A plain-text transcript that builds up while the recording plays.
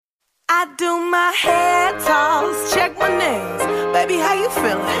I do my hair toss, check my nails. Baby, how you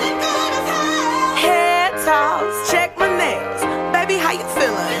feeling? Hair toss, check my nails. Baby, how you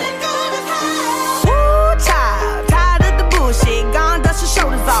feeling? Woo, child, tired of the bullshit. Gone, dust your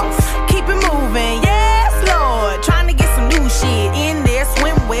shoulders off. Keep it moving, yes, Lord. Trying to get some new shit in there.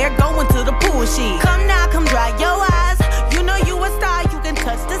 Swimwear, going to the pool shit. Come now, come dry your eyes. You know you a star, you can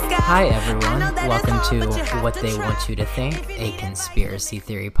touch the sky. Hi everyone, welcome to What They Want You to Think, a conspiracy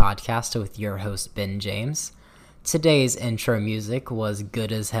theory podcast with your host Ben James. Today's intro music was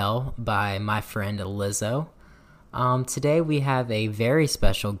Good as Hell by my friend Lizzo. Today we have a very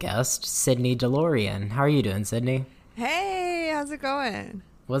special guest, Sydney DeLorean. How are you doing, Sydney? Hey, how's it going?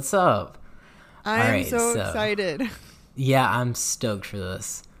 What's up? I'm so excited. Yeah, I'm stoked for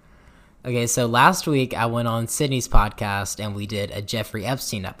this. Okay, so last week I went on Sydney's podcast and we did a Jeffrey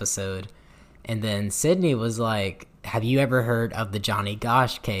Epstein episode. And then Sydney was like, have you ever heard of the Johnny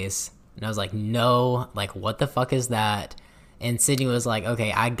Gosch case? And I was like, no, like what the fuck is that? And Sydney was like,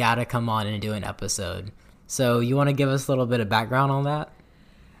 okay, I gotta come on and do an episode. So you want to give us a little bit of background on that?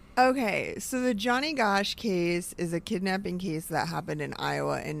 Okay, so the Johnny Gosch case is a kidnapping case that happened in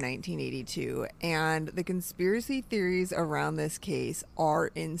Iowa in 1982, and the conspiracy theories around this case are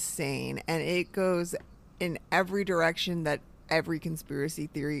insane, and it goes in every direction that every conspiracy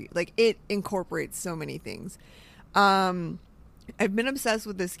theory, like it incorporates so many things. I've been obsessed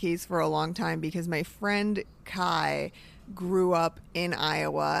with this case for a long time because my friend Kai grew up in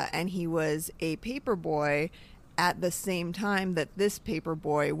Iowa, and he was a paper boy at the same time that this paper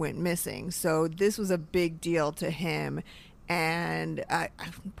boy went missing. So this was a big deal to him. And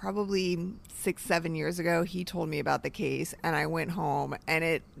probably 6-7 years ago, he told me about the case, and I went home, and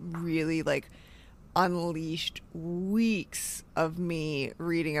it really unleashed weeks of me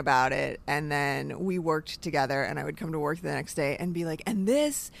reading about it. And then we worked together, and I would come to work the next day and be like, and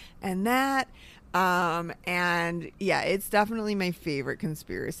this and that. And yeah, it's definitely my favorite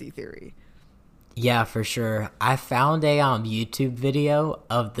conspiracy theory. Yeah, for sure. I found a YouTube video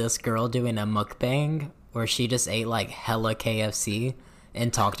of this girl doing a mukbang where she just ate like hella KFC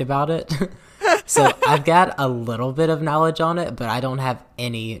and talked about it. So I've got a little bit of knowledge on it, but I don't have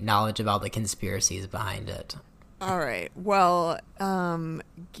any knowledge about the conspiracies behind it. All right. Well,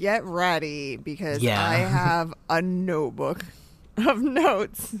 get ready because I have a notebook of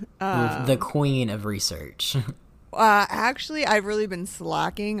notes. The queen of research. Actually, I've really been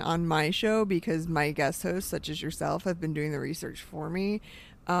slacking on my show because my guest hosts, such as yourself, have been doing the research for me.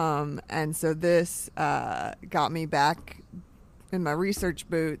 And so this got me back in my research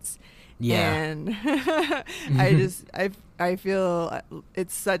boots. Yeah. And I feel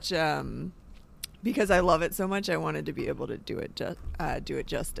it's such because I love it so much, I wanted to be able to do it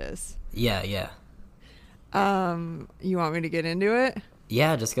justice. Yeah. You want me to get into it?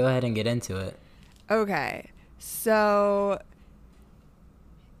 Yeah, just go ahead and get into it. Okay. So,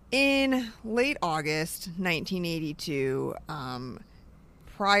 in late August 1982,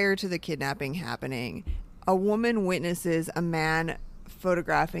 prior to the kidnapping happening, a woman witnesses a man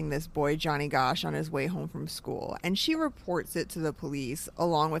photographing this boy, Johnny Gosch, on his way home from school. And she reports it to the police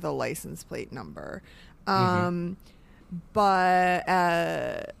along with a license plate number. But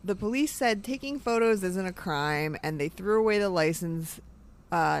the police said taking photos isn't a crime, and they threw away the license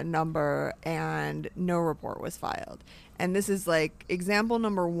number, and no report was filed. And this is like example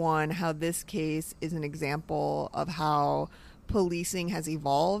number one, how this case is an example of how policing has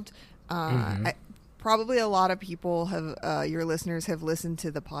evolved. Probably a lot of people have, your listeners have listened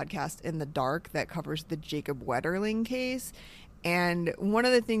to the podcast In the Dark that covers the Jacob Wetterling case. And one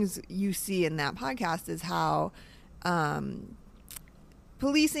of the things you see in that podcast is how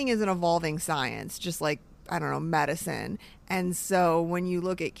policing is an evolving science, just like, I don't know, medicine. And so when you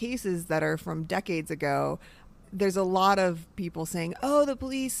look at cases that are from decades ago, there's a lot of people saying, oh, the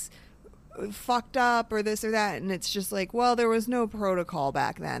police fucked up or this or that. And it's just like, well, there was no protocol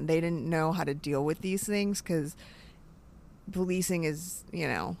back then. They didn't know how to deal with these things because policing is,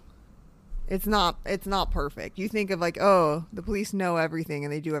 it's not perfect. You think of like, oh, the police know everything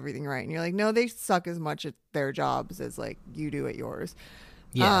and they do everything right. And you're like, no, they suck as much at their jobs as like you do at yours.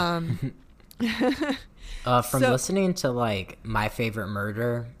 Yeah. From listening to like My Favorite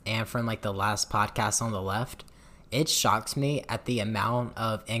Murder and from like the last podcast on the left, it shocks me at the amount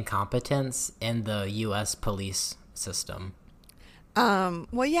of incompetence in the U.S. police system.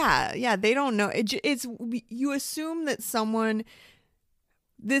 Well, yeah, they don't know. It's you assume that someone.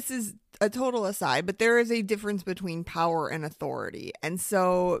 This is a total aside, but there is a difference between power and authority, and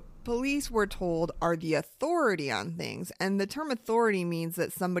so police, we're told, are the authority on things. And the term authority means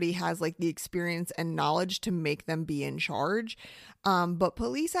that somebody has like the experience and knowledge to make them be in charge. But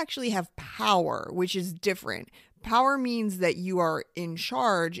police actually have power, which is different. Power means that you are in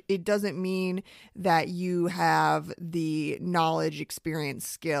charge. It doesn't mean that you have the knowledge, experience,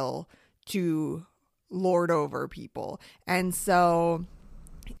 skill to lord over people. And so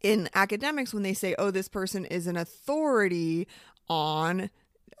in academics, when they say, oh, this person is an authority on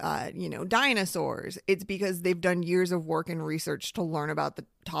dinosaurs, it's because they've done years of work and research to learn about the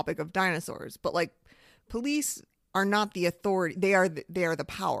topic of dinosaurs. But like, police are not the authority. They are the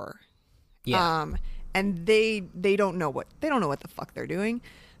power. Yeah. And they don't know what the fuck they're doing.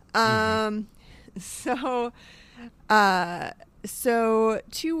 So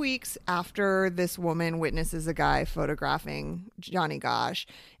 2 weeks after this woman witnesses a guy photographing Johnny Gosch,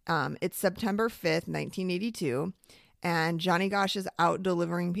 it's September 5th, 1982, and Johnny Gosch is out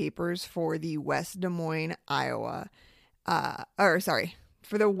delivering papers for the West Des Moines, for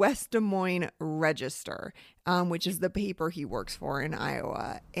the West Des Moines Register, which is the paper he works for in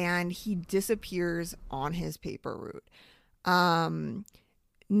Iowa, and he disappears on his paper route.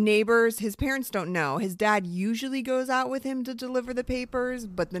 Neighbors, his parents don't know. His dad usually goes out with him to deliver the papers,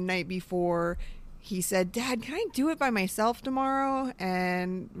 but the night before he said, Dad, can I do it by myself tomorrow?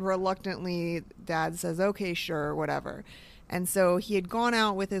 And reluctantly, Dad says, okay, sure, whatever. And so he had gone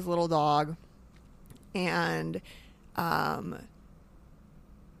out with his little dog, and the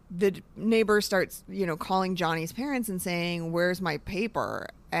neighbor starts, calling Johnny's parents and saying, where's my paper?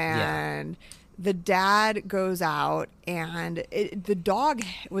 And the dad goes out, and the dog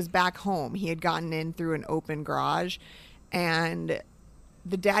was back home. He had gotten in through an open garage, and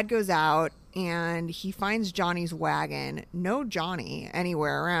the dad goes out and he finds Johnny's wagon. No Johnny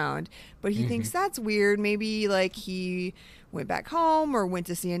anywhere around, but he thinks that's weird. Maybe like he went back home or went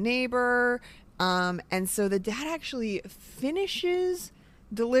to see a neighbor. And so the dad actually finishes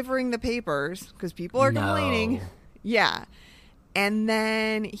delivering the papers because people are complaining. Yeah. And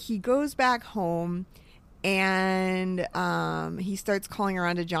then he goes back home, and he starts calling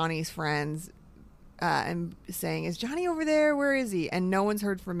around to Johnny's friends and saying, is Johnny over there? Where is he? And no one's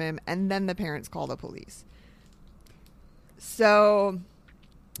heard from him. And then the parents call the police. So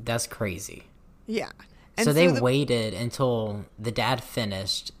that's crazy. Yeah. And so they waited until the dad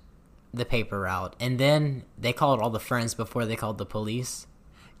finished the paper route, and then they called all the friends before they called the police.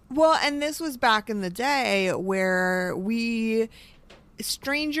 Well, and this was back in the day where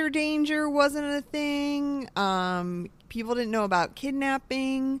stranger danger wasn't a thing. People didn't know about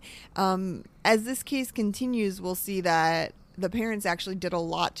kidnapping. As this case continues, we'll see that the parents actually did a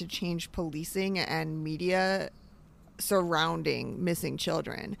lot to change policing and media surrounding missing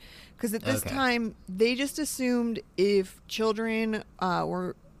children. Because at this time, they just assumed if children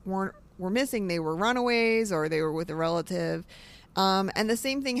were missing, they were runaways or they were with a relative. And the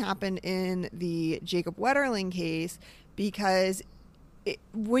same thing happened in the Jacob Wetterling case, because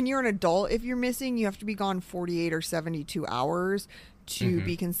when you're an adult, if you're missing, you have to be gone 48 or 72 hours to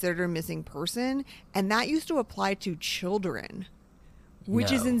be considered a missing person. And that used to apply to children,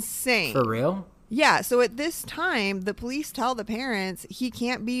 which is insane. For real? Yeah. So at this time, the police tell the parents he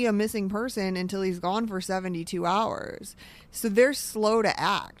can't be a missing person until he's gone for 72 hours. So they're slow to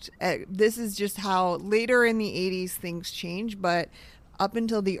act. This is just how later in the 80s things change. But up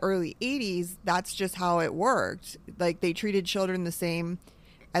until the early 80s, that's just how it worked. Like, they treated children the same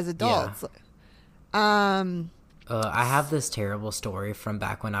as adults. Yeah. I have this terrible story from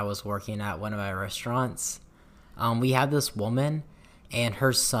back when I was working at one of my restaurants. We had this woman, and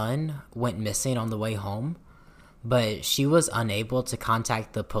her son went missing on the way home, but she was unable to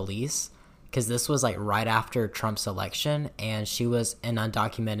contact the police because this was like right after Trump's election, and she was an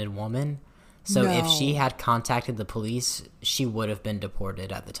undocumented woman. So if she had contacted the police, she would have been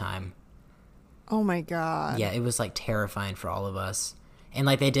deported at the time. Oh my God. Yeah, it was like terrifying for all of us. And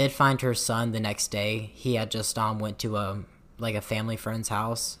like, they did find her son the next day. He had just went to a family friend's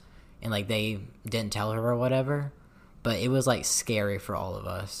house, and like they didn't tell her or whatever. But it was like scary for all of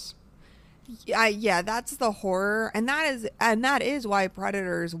us. Yeah, that's the horror, and that is why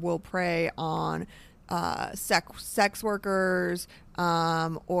predators will prey on sex workers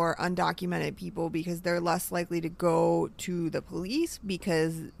or undocumented people, because they're less likely to go to the police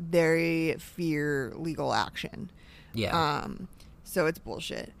because they fear legal action. Yeah. So it's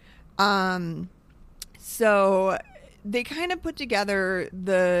bullshit. So they kind of put together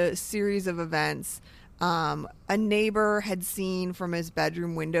the series of events. A neighbor had seen from his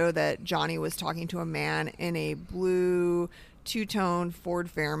bedroom window that Johnny was talking to a man in a blue two-tone Ford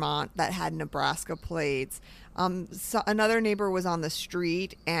Fairmont that had Nebraska plates. So another neighbor was on the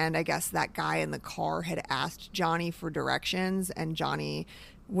street, and I guess that guy in the car had asked Johnny for directions, and Johnny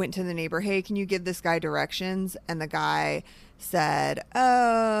went to the neighbor, hey, can you give this guy directions? And the guy said,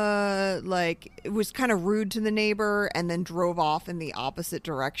 like, it was kind of rude to the neighbor, and then drove off in the opposite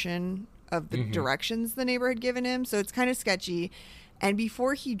direction of the directions the neighbor had given him. So it's kind of sketchy. And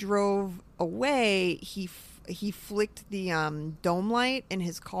before he drove away, he flicked the dome light in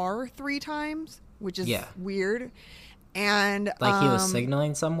his car 3 times, which is weird. And like he was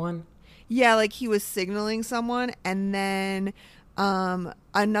signaling someone? Yeah, like he was signaling someone. And then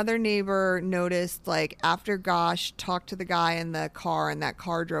another neighbor noticed, like, after Gosh talked to the guy in the car and that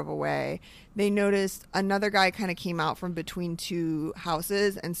car drove away, they noticed another guy kind of came out from between 2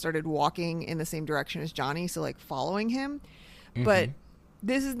 houses and started walking in the same direction as Johnny, so like following him. But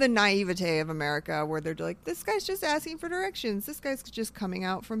this is the naivete of America, where they're like, this guy's just asking for directions, this guy's just coming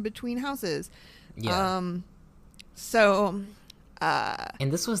out from between houses. And this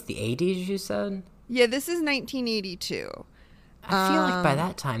was the 80s, you said? Yeah, this is 1982. I feel like by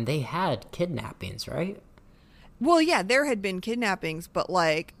that time they had kidnappings, right? Well, yeah, there had been kidnappings, but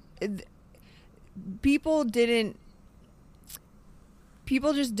like people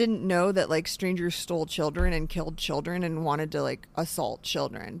just didn't know that like strangers stole children and killed children and wanted to like assault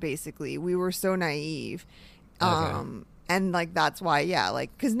children. Basically, we were so naive. And like that's why, yeah,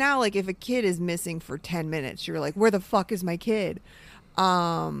 like, because now, like, if a kid is missing for 10 minutes, you're like, where the fuck is my kid?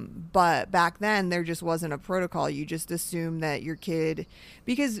 But back then there just wasn't a protocol. You just assume that your kid,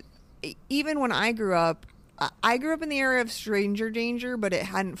 because even when I grew up in the era of stranger danger, but it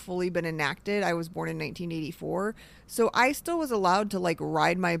hadn't fully been enacted. I was born in 1984. So I still was allowed to like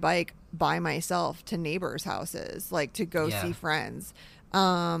ride my bike by myself to neighbors' houses, like to go see friends.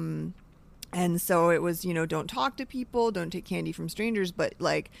 And so it was, you know, don't talk to people, don't take candy from strangers, but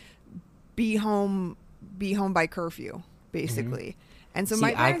like be home by curfew, basically. And so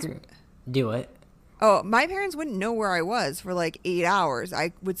my parents do it. Oh, my parents wouldn't know where I was for like 8 hours.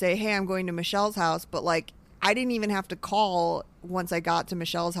 I would say, hey, I'm going to Michelle's house, but like I didn't even have to call once I got to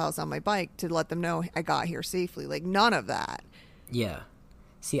Michelle's house on my bike to let them know I got here safely. Like none of that. Yeah.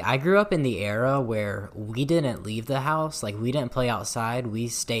 See, I grew up in the era where we didn't leave the house. Like, we didn't play outside. We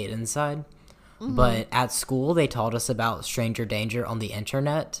stayed inside. But at school, they taught us about stranger danger on the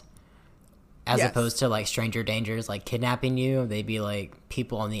internet. As opposed to, like, stranger dangers, like, kidnapping you. They'd be, like,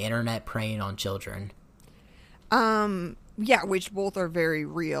 people on the internet preying on children. Yeah, which both are very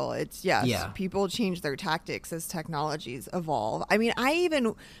real. It's, people change their tactics as technologies evolve. I mean,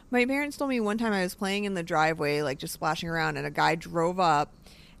 my parents told me one time I was playing in the driveway, like, just splashing around, and a guy drove up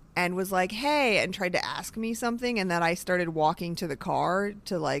and was like, hey, and tried to ask me something, and then I started walking to the car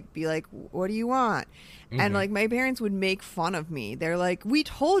to, like, be like, what do you want? And, like, my parents would make fun of me. They're like, we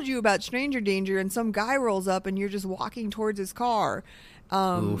told you about stranger danger, and some guy rolls up, and you're just walking towards his car.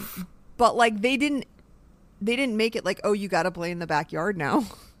 But, like, they didn't make it like, oh, you gotta play in the backyard now.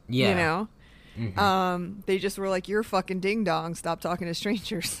 You know? They just were like, you're fucking ding dong, stop talking to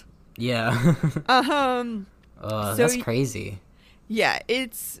strangers. Yeah. So that's crazy. Yeah,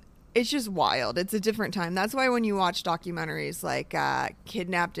 it's just wild. It's a different time. That's why when you watch documentaries like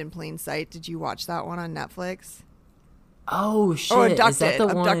Kidnapped in Plain Sight, did you watch that one on Netflix? Oh shit! Is that the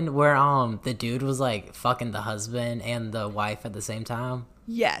one where the dude was like fucking the husband and the wife at the same time?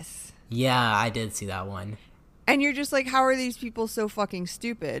 Yes. Yeah, I did see that one. And you're just like, how are these people so fucking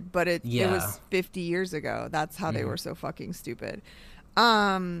stupid? But it was 50 years ago. That's how they were so fucking stupid.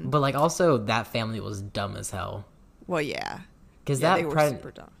 But like also that family was dumb as hell. Well, yeah. Because they were super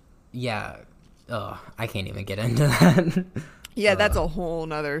dumb. Yeah. Oh, I can't even get into that. Yeah, that's a whole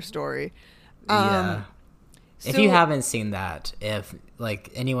nother story. Yeah. If you haven't seen that, if like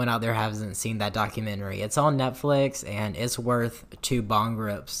anyone out there hasn't seen that documentary, it's on Netflix and it's worth 2 bong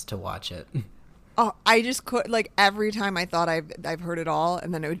rips to watch it. Oh, I just could, like, every time I thought I've heard it all,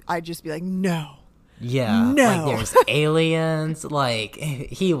 and then I'd just be like, no. Yeah. No. Like there's aliens. Like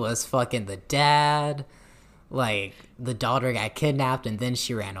he was fucking the dad. Like the daughter got kidnapped and then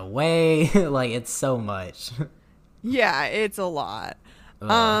she ran away. Like it's so much. Yeah, it's a lot.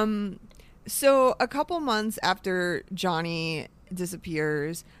 So a couple months after Johnny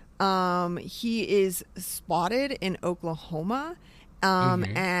disappears, he is spotted in Oklahoma,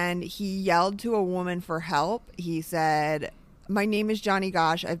 and he yelled to a woman for help. He said, "My name is Johnny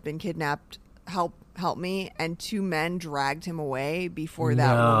Gosh. I've been kidnapped. Help me." And 2 men dragged him away before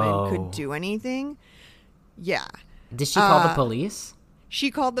that woman could do anything. Yeah. Did she call the police? she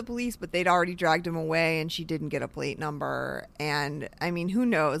called the police, but they'd already dragged him away and she didn't get a plate number. And I mean, who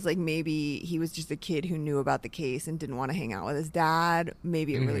knows? Like, maybe he was just a kid who knew about the case and didn't want to hang out with his dad.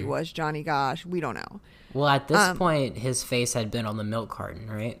 Maybe it really was Johnny Gosch. We don't know. Well, at this point, his face had been on the milk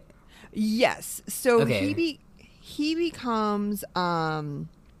carton, right? Yes. So Okay. he becomes, well,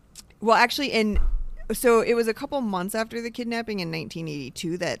 actually, so it was a couple months after the kidnapping in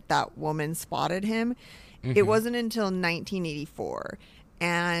 1982 that woman spotted him. It wasn't until 1984.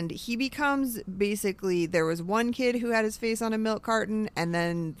 And he becomes basically, there was one kid who had his face on a milk carton, and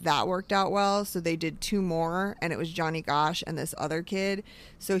then that worked out well. So they did two more, and it was Johnny Gosch and this other kid.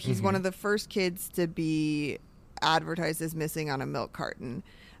 So he's one of the first kids to be advertised as missing on a milk carton.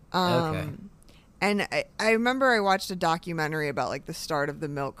 Okay. And I remember I watched a documentary about like the start of the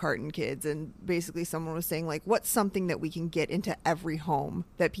milk carton kids, and basically someone was saying like, what's something that we can get into every home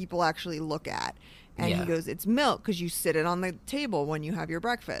that people actually look at? And Yeah. he goes, it's milk, because you sit it on the table when you have your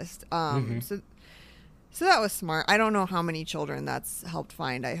breakfast. So that was smart. I don't know how many children that's helped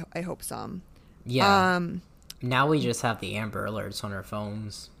find. I hope some. Yeah. Now we just have the Amber Alerts on our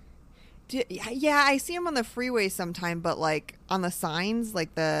phones. Yeah, I see them on the freeway sometime, but like on the signs,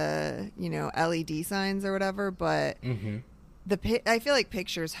 like the, LED signs or whatever. But I feel like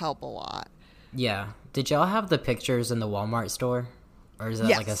pictures help a lot. Yeah. Did y'all have the pictures in the Walmart store? Or is that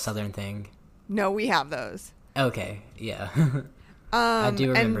like a Yes. Southern thing? No, we have those. Okay, yeah. I do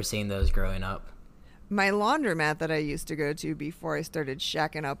remember and seeing those growing up. my laundromat that I used to go to before I started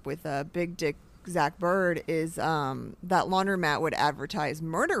shacking up with Big Dick Zach Bird is that laundromat would advertise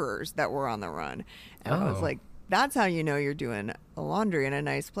murderers that were on the run. And I was Oh. like, that's how you know you're doing laundry in a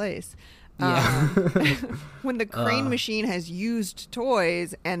nice place. Yeah. When the crane machine has used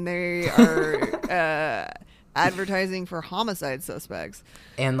toys and they are advertising for homicide suspects.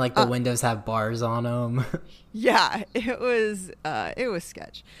 And like the windows have bars on them. Yeah, it was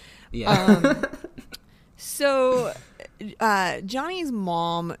sketch. Yeah. So Johnny's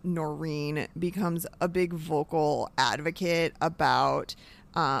mom, Noreen, becomes a big vocal advocate about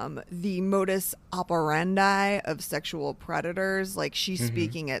the modus operandi of sexual predators. Like, she's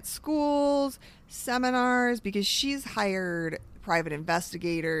speaking at schools, seminars, because she's hired private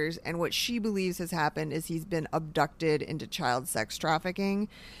investigators, and what she believes has happened is he's been abducted into child sex trafficking.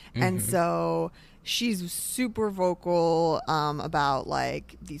 And so she's super vocal about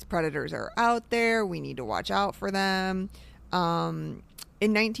like, these predators are out there, we need to watch out for them. In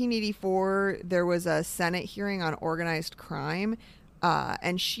 1984 there was a Senate hearing on organized crime,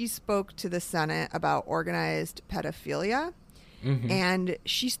 and she spoke to the Senate about organized pedophilia. And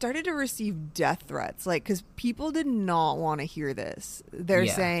she started to receive death threats, like, because people did not want to hear this. They're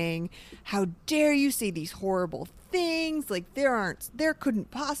saying, how dare you say these horrible things? Like, there couldn't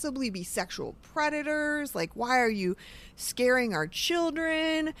possibly be sexual predators. Like, why are you scaring our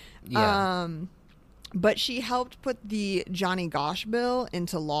children? Yeah. But she helped put the Johnny Gosch bill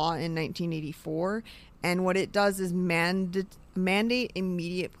into law in 1984. And what it does is mandate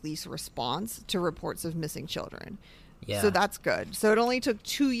immediate police response to reports of missing children. Yeah. So that's good. So it only took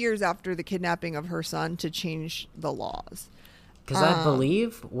 2 years after the kidnapping of her son to change the laws. Because I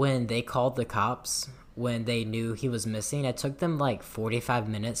believe when they called the cops, when they knew he was missing, it took them like 45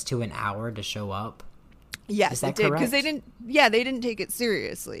 minutes to an hour to show up. Yes, Is that it did. Because they correct? didn't take it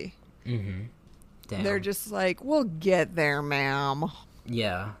seriously. Damn. They're just like, we'll get there, ma'am.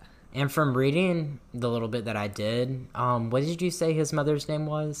 Yeah. And from reading the little bit that I did, what did you say his mother's name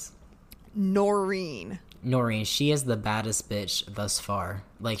was? Noreen. Noreen. She is the baddest bitch thus far.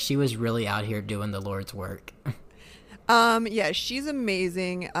 Like, she was really out here doing the Lord's work. Yeah, she's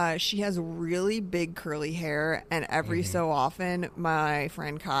amazing. She has really big curly hair, and every so often my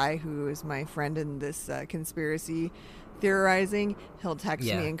friend Kai, who is my friend in this conspiracy theorizing, he'll text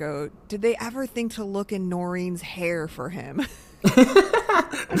Yeah. me and go, did they ever think to look in Noreen's hair for him?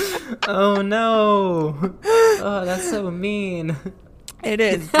 Oh, no. Oh, that's so mean. It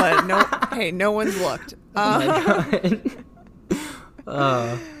is, but no, hey, no one's looked. Oh, my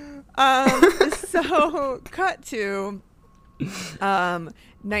God. So cut to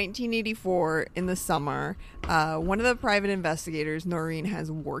 1984 in the summer. One of the private investigators Noreen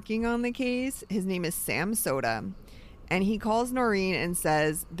has working on the case, his name is Sam Soda, and he calls Noreen and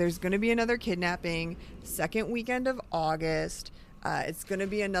says there's going to be another kidnapping second weekend of August. It's going to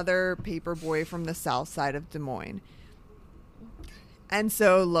be another paper boy from the south side of Des Moines. And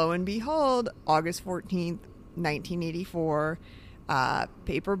so, lo and behold, August 14th, 1984,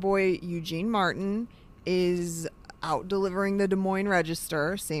 paperboy Eugene Martin is out delivering the Des Moines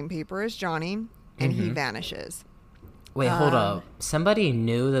Register, same paper as Johnny, and he vanishes. Wait, hold up. Somebody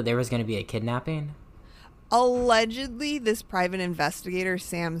knew that there was going to be a kidnapping? Allegedly, this private investigator,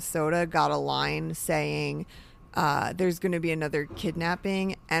 Sam Soda, got a line saying there's going to be another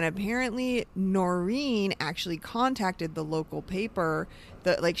kidnapping. And apparently, Noreen actually contacted the local paper.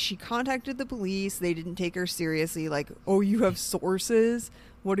 She contacted the police. They didn't take her seriously. Like, oh, you have sources?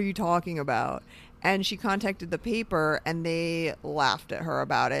 What are you talking about? And she contacted the paper, and they laughed at her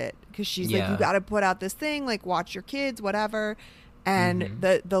about it. Because she's like, you got to put out this thing, like, watch your kids, whatever. And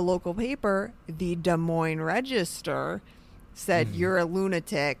the local paper, the Des Moines Register, said, you're a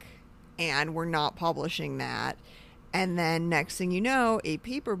lunatic and we're not publishing that. And then next thing you know, a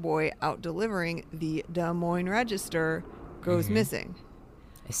paper boy out delivering the Des Moines Register goes missing.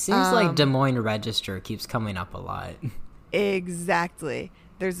 It seems like Des Moines Register keeps coming up a lot. Exactly.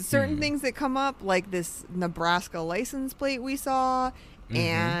 There's certain things that come up, like this Nebraska license plate we saw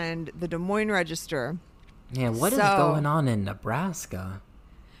and the Des Moines Register. Yeah, what is going on in Nebraska?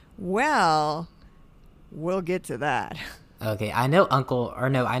 Well, we'll get to that. Okay, I know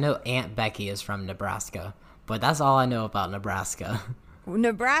Aunt Becky is from Nebraska, but that's all I know about Nebraska.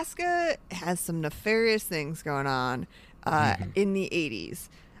 Nebraska has some nefarious things going on in the 80s.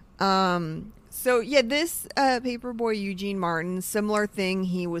 This paperboy Eugene Martin, similar thing.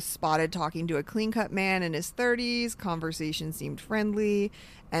 He was spotted talking to a clean-cut man in his 30s. Conversation seemed friendly.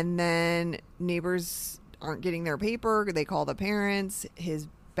 And then neighbors aren't getting their paper. They call the parents. His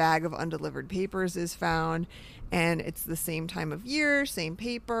bag of undelivered papers is found. And it's the same time of year, same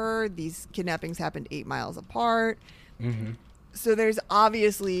paper. These kidnappings happened 8 miles apart. So there's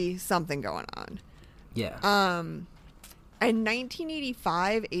obviously something going on. Yeah. In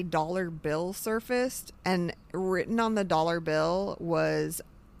 1985, a dollar bill surfaced, and written on the dollar bill was,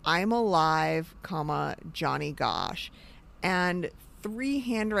 "I'm alive, comma, Johnny Gosch." And 3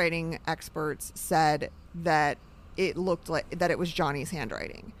 handwriting experts said that it looked like that it was Johnny's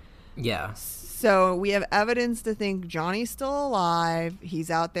handwriting. Yeah. So we have evidence to think Johnny's still alive. He's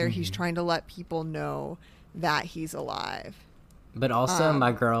out there. He's trying to let people know that he's alive. But also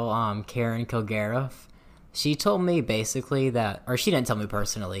my girl, Karen Kilgariff, she told me basically that, or she didn't tell me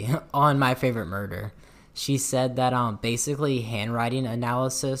personally, on My Favorite Murder, she said that basically handwriting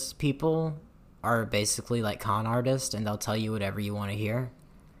analysis people are basically like con artists, and they'll tell you whatever you want to hear.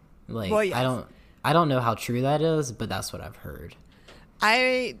 Like, well, yes. I don't know how true that is, but that's what I've heard.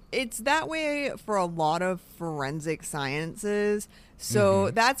 It's that way for a lot of forensic sciences. So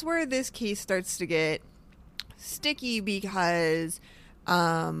that's where this case starts to get sticky, because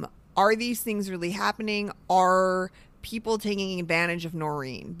are these things really happening? Are people taking advantage of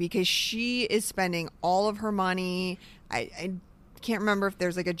Noreen? Because she is spending all of her money. I can't remember if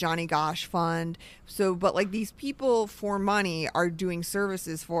there's like a Johnny Gosch fund. But like these people for money are doing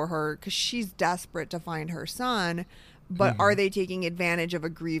services for her because she's desperate to find her son. But are they taking advantage of a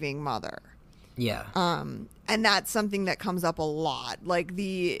grieving mother? Yeah. And that's something that comes up a lot. Like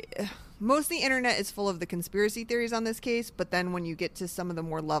most of the internet is full of the conspiracy theories on this case, but then when you get to some of the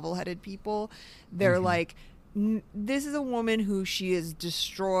more level-headed people, they're like, this is a woman who she is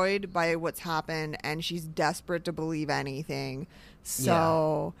destroyed by what's happened, and she's desperate to believe anything.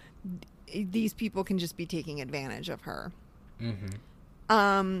 So these people can just be taking advantage of her.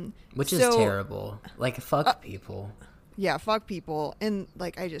 Which is terrible. Like, fuck people. Yeah, fuck people. And,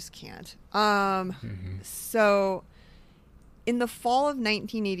 like, I just can't. So, in the fall of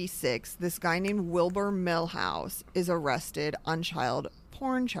 1986, this guy named Wilbur Millhouse is arrested on child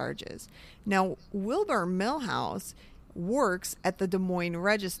porn charges. Now, Wilbur Millhouse works at the Des Moines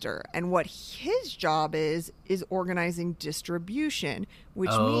Register, and what his job is organizing distribution,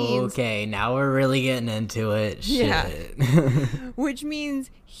 which means... Okay, now we're really getting into it. Yeah. Shit. Which means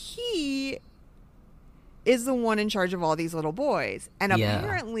he is the one in charge of all these little boys. And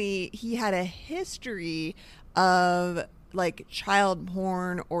apparently he had a history of like child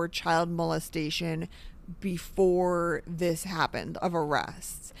porn or child molestation before this happened, of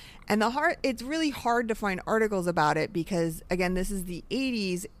arrests. And it's really hard to find articles about it because, again, this is the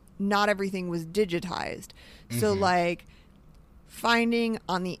 80s. Not everything was digitized. So like finding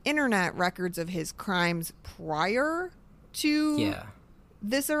on the internet records of his crimes prior to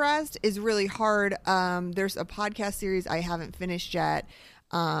this arrest is really hard. There's a podcast series I haven't finished yet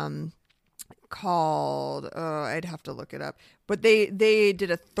called I'd have to look it up, but they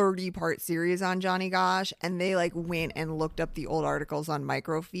did a 30-part series on Johnny Gosch, and they like went and looked up the old articles on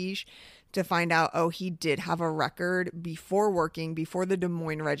microfiche to find out, he did have a record before the Des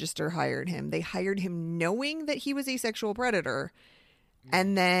Moines Register hired him. They hired him knowing that he was a sexual predator,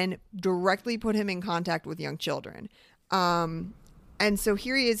 and then directly put him in contact with young children. And so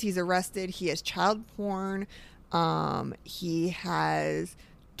here he is, he's arrested. He has child porn. He has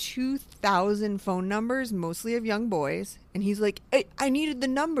 2,000 phone numbers, mostly of young boys. And he's like, I needed the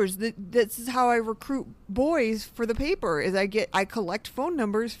numbers. This is how I recruit boys for the paper, is I collect phone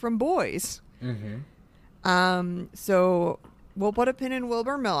numbers from boys. Mm-hmm. So we'll put a pin in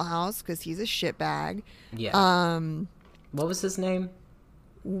Wilbur Millhouse because he's a shitbag. Yeah. What was his name?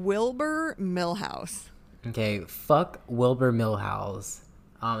 Wilbur Millhouse. Okay, fuck Wilbur Millhouse.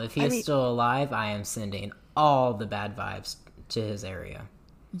 If he is still alive, I am sending all the bad vibes to his area.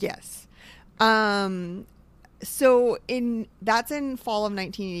 Yes. So that's in fall of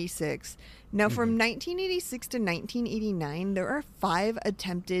 1986. Now, from 1986 to 1989, there are 5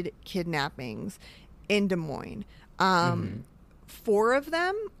 attempted kidnappings in Des Moines. 4 of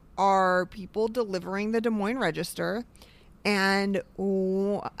them are people delivering the Des Moines Register, and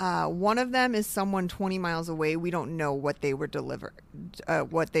one of them is someone 20 miles away. We don't know what they were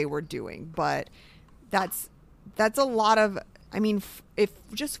what they were doing, but that's a lot of. I mean, if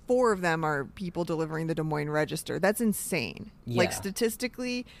just 4 of them are people delivering the Des Moines Register, that's insane. Yeah. Like,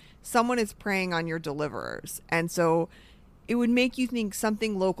 statistically, someone is preying on your deliverers, and so it would make you think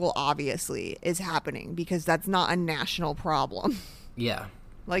something local obviously is happening, because that's not a national problem. Yeah.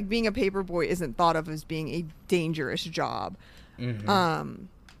 Like, being a paperboy isn't thought of as being a dangerous job. Mm-hmm.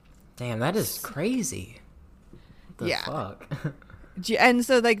 Damn, that is crazy. What the fuck? And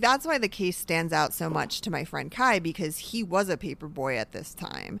so, like, that's why the case stands out so much to my friend Kai, because he was a paperboy at this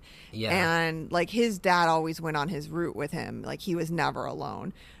time. Yeah. And, like, his dad always went on his route with him. Like, he was never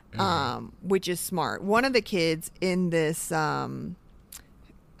alone, which is smart. One of the kids in this... in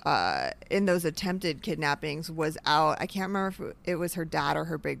those attempted kidnappings was out. I can't remember if it was her dad or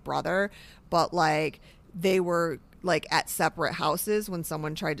her big brother, but like they were like at separate houses when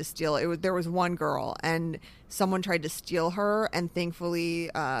someone tried to steal it. There was one girl and someone tried to steal her, and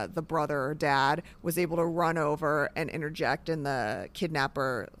thankfully the brother or dad was able to run over and interject, and the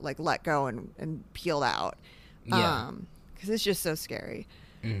kidnapper like let go and peeled out. Yeah. Because it's just so scary.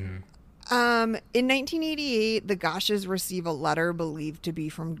 Mm-hmm. In 1988, the Goshes receive a letter believed to be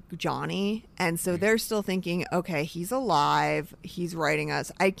from Johnny, and so they're still thinking, okay, he's alive, he's writing us.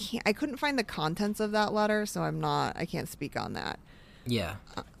 I couldn't find the contents of that letter, so I can't speak on that. Yeah.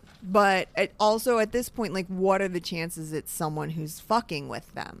 But also at this point, like, what are the chances it's someone who's fucking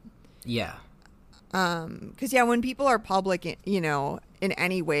with them? Yeah. Because when people are public, in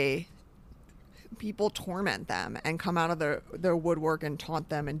any way, people torment them and come out of their woodwork and taunt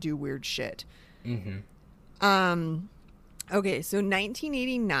them and do weird shit. Mm-hmm. Okay, so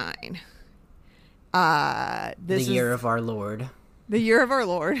 1989. The year of our Lord. The year of our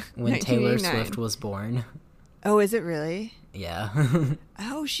Lord. When Taylor Swift was born. Oh, is it really? Yeah.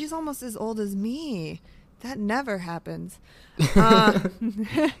 Oh, she's almost as old as me. That never happens.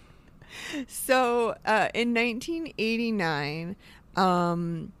 So, in 1989,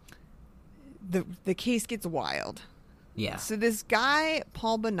 the case gets wild. Yeah. So this guy,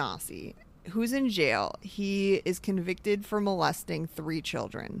 Paul Bonacci, who's in jail, he is convicted for molesting 3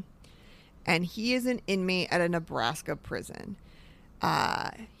 children. And he is an inmate at a Nebraska prison.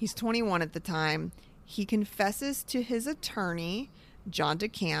 He's 21 at the time. He confesses to his attorney, John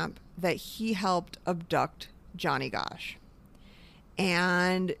DeCamp, that he helped abduct Johnny Gosch.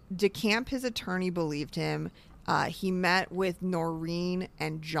 And DeCamp, his attorney, believed him. He met with Noreen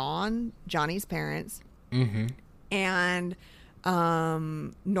and John, Johnny's parents. Mm-hmm. And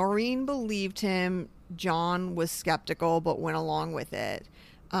Noreen believed him. John was skeptical but went along with it.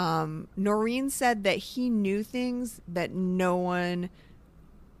 Noreen said that he knew things that no one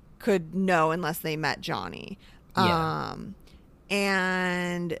could know unless they met Johnny. Yeah.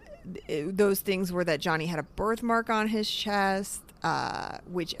 And those things were that Johnny had a birthmark on his chest,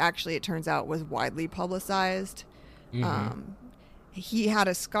 which actually it turns out was widely publicized. Mm-hmm. He had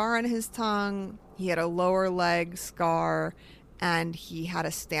a scar on his tongue. He had a lower leg scar, and he had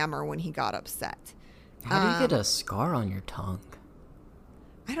a stammer when he got upset. How do you get a scar on your tongue?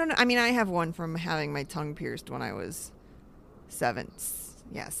 I don't know. I mean, I have one from having my tongue pierced when I was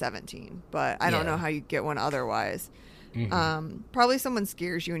 17, but I don't know how you get one otherwise. Mm-hmm. Probably someone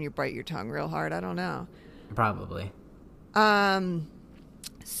scares you and you bite your tongue real hard. I don't know. Probably.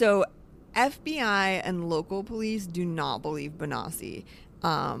 So FBI and local police do not believe Bonacci.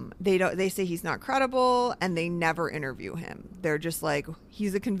 They say he's not credible, and they never interview him. They're just like,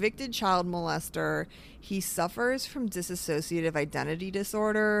 he's a convicted child molester. He suffers from dissociative identity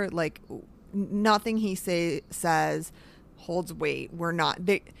disorder. Like, nothing he says holds weight.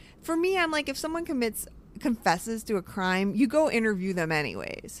 For me, I'm like, if someone confesses to a crime, you go interview them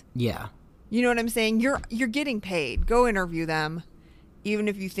anyways. Yeah. You know what I'm saying? You're getting paid. Go interview them, even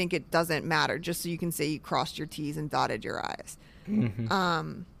if you think it doesn't matter, just so you can say you crossed your T's and dotted your I's.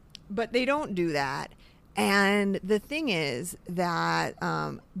 But they don't do that. And the thing is that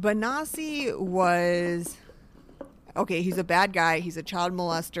Benassi was, okay, he's a bad guy. He's a child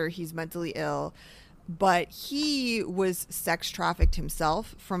molester. He's mentally ill. But he was sex trafficked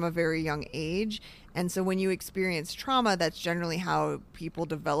himself from a very young age. And so when you experience trauma, that's generally how people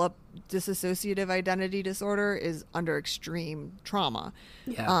develop dissociative identity disorder, is under extreme trauma.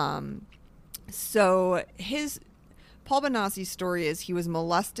 Yeah. So Paul Benassi's story is he was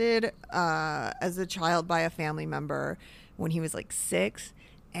molested as a child by a family member when he was like 6,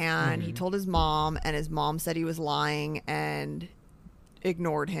 and he told his mom, and his mom said he was lying and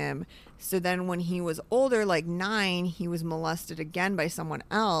ignored him. So then when he was older, like 9, he was molested again by someone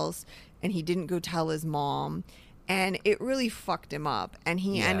else, and he didn't go tell his mom, and it really fucked him up, and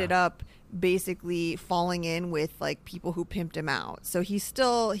he ended up basically falling in with like people who pimped him out. So he's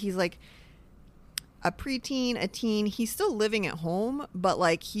like a preteen, a teen. He's still living at home, but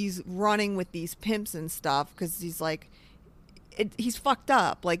like he's running with these pimps and stuff because he's like, he's fucked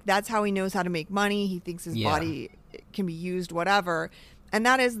up. Like that's how he knows how to make money. He thinks his body can be used, whatever. And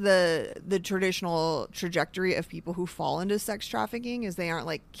that is the traditional trajectory of people who fall into sex trafficking, is they aren't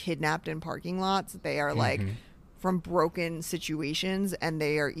like kidnapped in parking lots. They are like from broken situations, and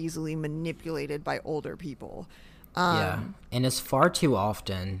they are easily manipulated by older people. And it's far too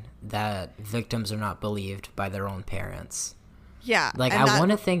often that victims are not believed by their own parents. Yeah. Like I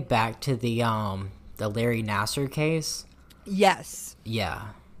want to think back to the Larry Nassar case. Yes. Yeah.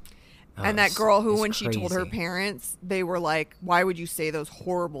 And that girl who, when crazy. she told her parents, they were like, why would you say those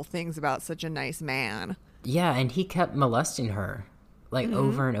horrible things about such a nice man? Yeah, and he kept molesting her, like,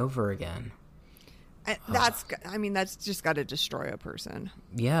 over and over again. That's just got to destroy a person.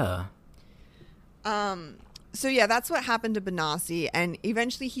 Yeah. So, yeah, that's what happened to Benassi. And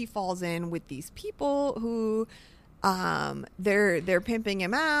eventually he falls in with these people who... they're pimping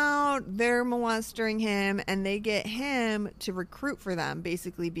him out, they're molesting him, and they get him to recruit for them,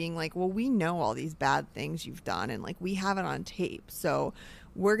 basically being like, well, we know all these bad things you've done, and like we have it on tape, so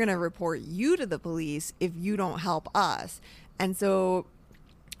we're gonna report you to the police if you don't help us. And so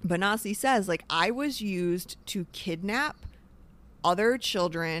Benassi says, like, I was used to kidnap other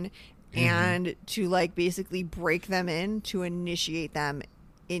children and to like basically break them in to initiate them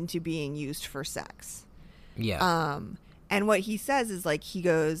into being used for sex. Yeah. And what he says is like, he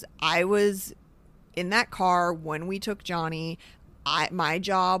goes, I was in that car when we took Johnny. My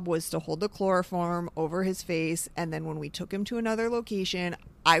job was to hold the chloroform over his face. And then when we took him to another location,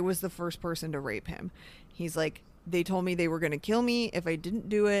 I was the first person to rape him. He's like, they told me they were going to kill me if I didn't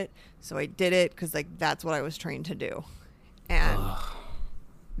do it. So I did it because like, that's what I was trained to do. And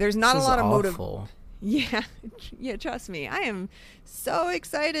there's not a lot of motive. Yeah, trust me. I am so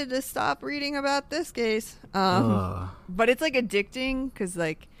excited to stop reading about this case. But it's like addicting because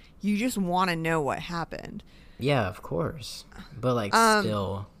like you just want to know what happened. Yeah, of course. But like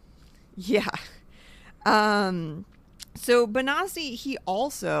still. Yeah. So Benassi, he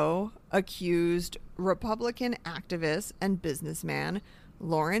also accused Republican activist and businessman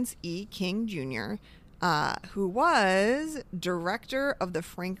Lawrence E. King Jr., who was director of the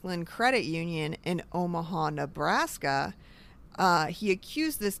Franklin Credit Union in Omaha, Nebraska. He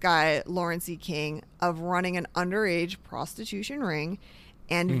accused this guy, Lawrence E. King, of running an underage prostitution ring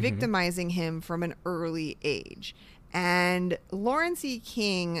and victimizing him from an early age. And Lawrence E.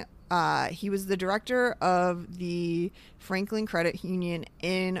 King, he was the director of the Franklin Credit Union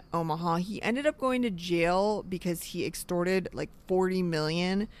in Omaha. He ended up going to jail because he extorted like $40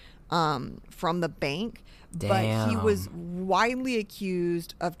 million from the bank. Damn. But he was widely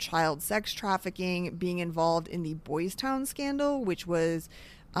accused of child sex trafficking, being involved in the Boys Town scandal, which was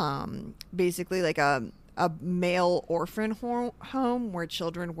basically like a male orphan home where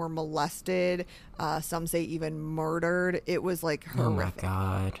children were molested, some say even murdered. It was like horrific. Oh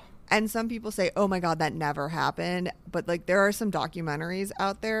my God. And some people say, oh my God, that never happened. But like there are some documentaries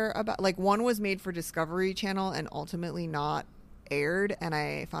out there about, like, one was made for Discovery Channel and ultimately not aired, and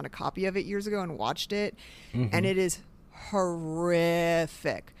I found a copy of it years ago and watched it, and it is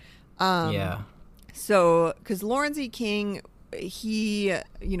horrific. So because Lawrence E. King, he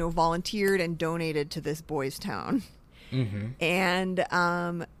volunteered and donated to this Boys Town, and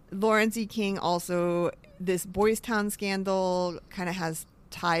Lawrence E. King also, this Boys Town scandal kind of has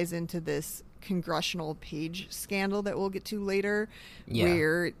ties into this congressional page scandal that we'll get to later,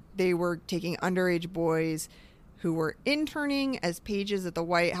 where they were taking underage boys who were interning as pages at the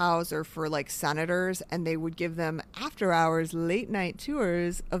White House or for like senators, and they would give them after hours late night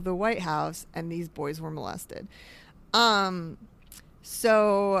tours of the White House, and these boys were molested.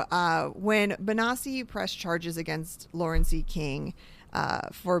 So when Benassi pressed charges against Lawrence E. King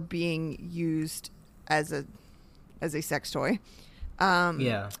for being used as a sex toy,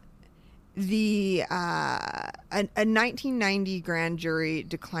 Yeah. a 1990 grand jury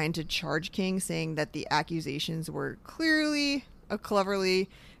declined to charge King, saying that the accusations were clearly a cleverly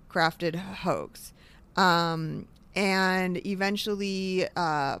crafted hoax. And eventually,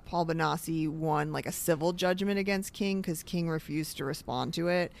 Paul Benassi won like a civil judgment against King because King refused to respond to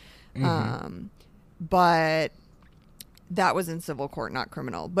it. But that was in civil court, not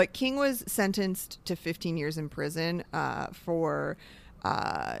criminal. But King was sentenced to 15 years in prison for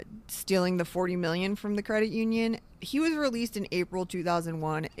stealing the $40 million from the credit union. He was released in April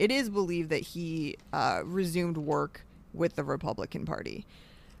 2001. It is believed that he resumed work with the Republican Party.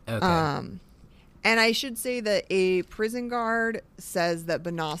 Okay. And I should say that a prison guard says that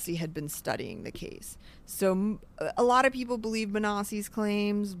Benassi had been studying the case. So a lot of people believe Benassi's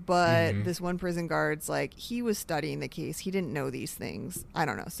claims, but this one prison guard's like, he was studying the case. He didn't know these things. I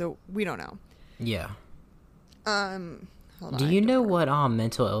don't know. So we don't know. Yeah. Hold on, Do you know what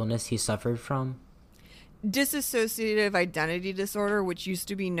mental illness he suffered from? Dissociative identity disorder, which used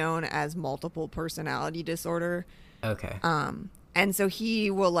to be known as multiple personality disorder. Okay. And so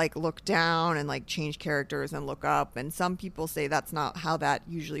he will like look down and like change characters and look up. And some people say that's not how that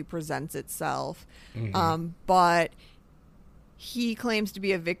usually presents itself. But he claims to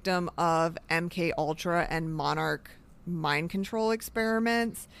be a victim of MK Ultra and Monarch mind control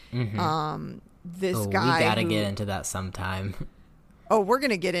experiments. This guy. We gotta get into that sometime. Oh, we're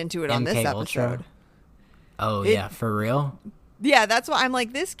gonna get into it on this MK episode. Ultra? Oh yeah, for real? Yeah, that's why I'm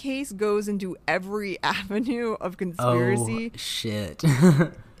like, this case goes into every avenue of conspiracy. Oh shit.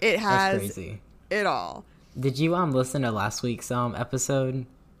 It has That's crazy. it all. Did you listen to last week's episode?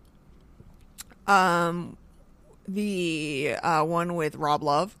 The one with Rob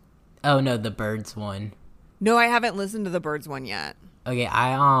Love. Oh no, the birds one. No, I haven't listened to the Birds one yet. Okay,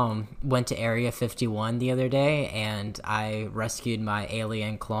 I went to Area 51 the other day and I rescued my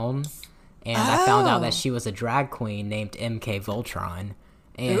alien clone. And I found out that she was a drag queen named MK Voltron.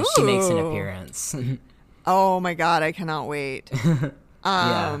 And she makes an appearance. Oh my god, I cannot wait.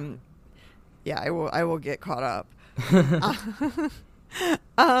 Yeah, I will get caught up.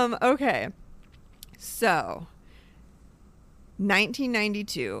 Okay. So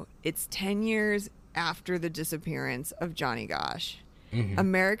 1992, it's 10 years after the disappearance of Johnny Gosch.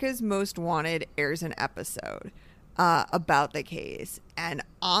 America's Most Wanted airs an episode about the case, and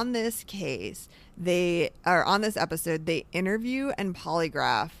on this episode they interview and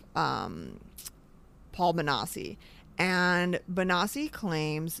polygraph Paul Benassi, and Benassi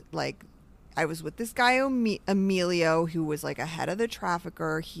claims, like, I was with this guy Emilio, who was like a head of the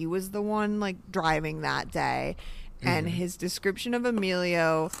trafficker. He was the one like driving that day, and his description of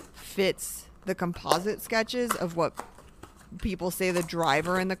Emilio fits the composite sketches of what people say the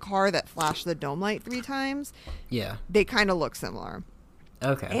driver in the car that flashed the dome light 3 times. Yeah. They kind of look similar.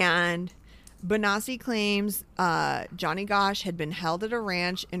 Okay. And Benassi claims Johnny Gosch had been held at a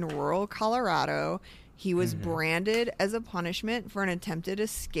ranch in rural Colorado. He was branded as a punishment for an attempted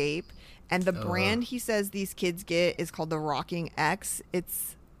escape. And the brand he says these kids get is called the Rocking X.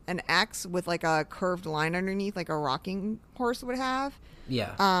 It's an X with like a curved line underneath, like a rocking horse would have.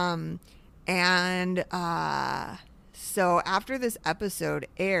 Yeah. So after this episode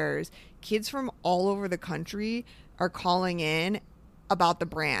airs, kids from all over the country are calling in about the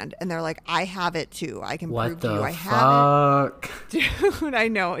brand, and they're like, I have it too. I can prove to you I have it. Dude, I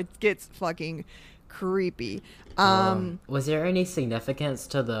know. It gets fucking creepy. Was there any significance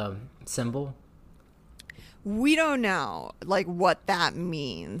to the symbol? We don't know, like, what that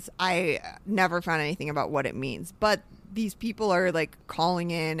means. I never found anything about what it means. But these people are, like,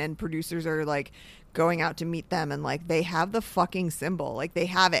 calling in, and producers are, like, going out to meet them, and like they have the fucking symbol, like they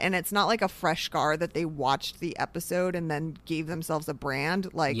have it, and it's not like a fresh scar that they watched the episode and then gave themselves a brand,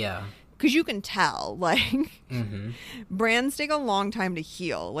 like, yeah, because you can tell, like, brands take a long time to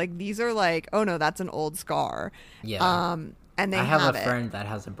heal. Like, these are like, oh no, that's an old scar. Yeah. And they I have a it. friend that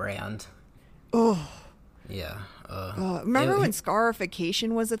has a brand. Oh yeah. Remember when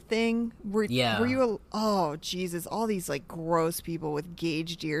scarification was a thing? Were you? Oh Jesus! All these like gross people with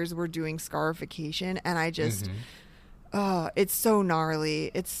gauged ears were doing scarification, and I just, it's so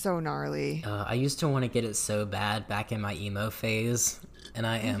gnarly. It's so gnarly. I used to want to get it so bad back in my emo phase, and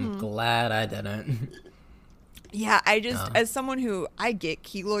I am glad I didn't. Yeah, I just, as someone who, I get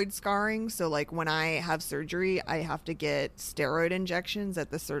keloid scarring, so like when I have surgery, I have to get steroid injections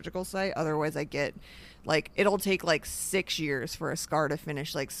at the surgical site. Otherwise, I get like, it'll take like 6 years for a scar to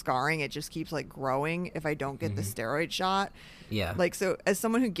finish like scarring. It just keeps like growing if I don't get the steroid shot. Yeah. Like, so as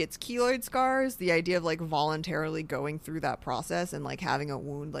someone who gets keloid scars, the idea of like voluntarily going through that process and like having a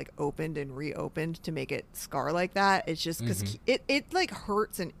wound like opened and reopened to make it scar like that, it's just because it like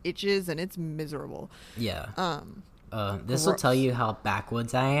hurts and itches and it's miserable. Yeah. This will tell you how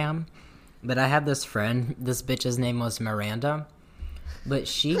backwoods I am. But I had this friend, this bitch's name was Miranda, but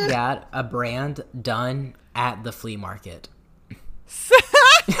she got a brand done at the flea market.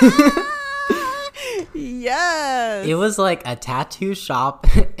 Yes. It was like a tattoo shop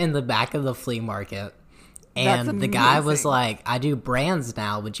in the back of the flea market. And That's the guy was amazing. like, I do brands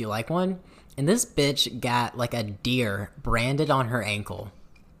now. Would you like one? And this bitch got like a deer branded on her ankle.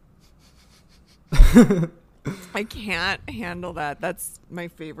 I can't handle that. That's my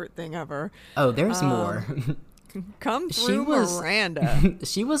favorite thing ever. Oh, there's more. Come through, Miranda.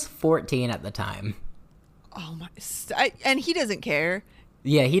 She was 14 at the time. Oh my! And he doesn't care.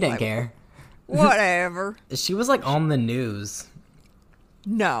 Yeah, he didn't care. Whatever. She was like on the news.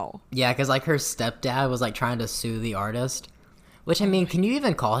 No. Yeah, because like her stepdad was like trying to sue the artist. Which, I mean, can you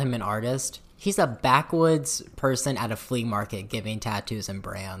even call him an artist? He's a backwoods person at a flea market giving tattoos and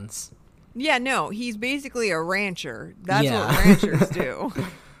brands. Yeah, no. He's basically a rancher. That's Yeah. what ranchers do.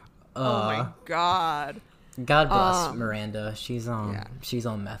 Oh my god. God bless Miranda. She's on yeah. she's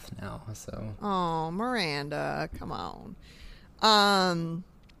on meth now, so. Oh, Miranda, come on.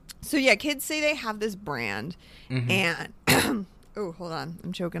 So yeah, kids say they have this brand, and oh, hold on,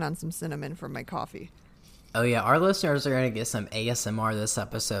 I'm choking on some cinnamon from my coffee. Oh yeah, our listeners are gonna get some ASMR this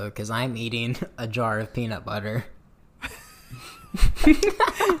episode because I'm eating a jar of peanut butter.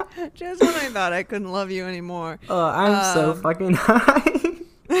 Just when I thought I couldn't love you anymore. Oh, I'm so fucking high.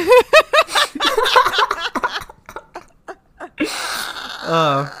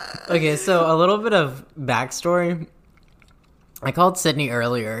 Okay, so a little bit of backstory. I called Sydney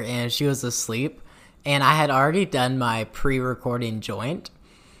earlier and she was asleep, and I had already done my pre-recording joint,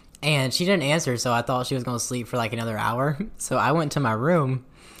 and she didn't answer, so I thought she was going to sleep for like another hour. So I went to my room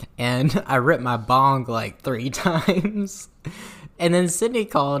and I ripped my bong like 3 times. And then Sydney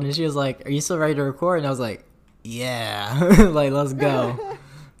called and she was like, "Are you still ready to record?" And I was like, "Yeah." Like, let's go.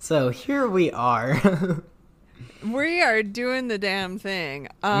 So here we are. We are doing the damn thing.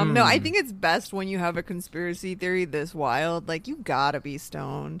 No, I think it's best when you have a conspiracy theory this wild. Like, you gotta be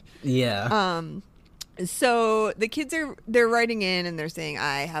stoned. Yeah. So the kids they're writing in and they're saying,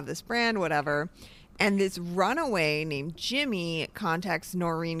 I have this brand, whatever. And this runaway named Jimmy contacts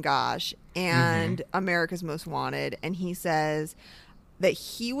Noreen Gosh and America's Most Wanted. And he says that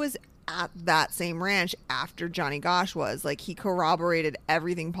he was at that same ranch after Johnny Gosh was. Like, he corroborated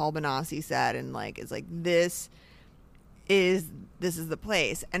everything Paul Benassi said. And like, it's like, this is the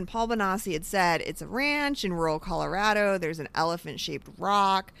place. And Paul Benassi had said it's a ranch in rural Colorado. There's an elephant-shaped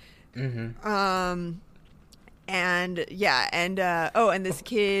rock. And yeah, and and this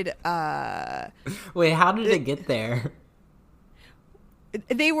kid Wait, how did it get there?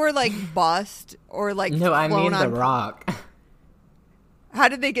 they were like bust or like No, I flown mean the on- rock. How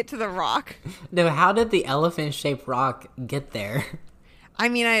did they get to the rock? No, how did the elephant-shaped rock get there? I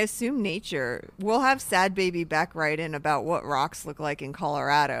mean, I assume nature. We'll have Sad Baby Beck write in about what rocks look like in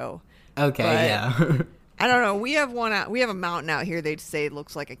Colorado. Okay, But- yeah. I don't know. We have one out. We have a mountain out here. They'd say it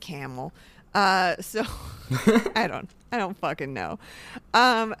looks like a camel. So I don't fucking know.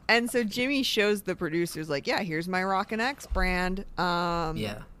 And so Jimmy shows the producers like, yeah, here's my Rockin' X brand.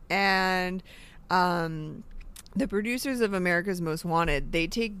 Yeah. And the producers of America's Most Wanted, they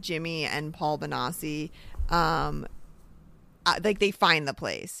take Jimmy and Paul Benassi, like they find the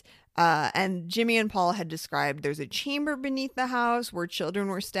place. And Jimmy and Paul had described there's a chamber beneath the house where children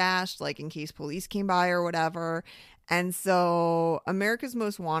were stashed, like in case police came by or whatever. And so America's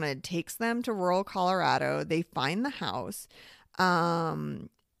Most Wanted takes them to rural Colorado. They find the house. And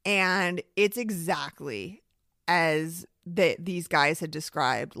it's exactly as these guys had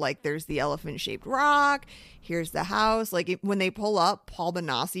described. Like, there's the elephant-shaped rock. Here's the house. Like, when they pull up, Paul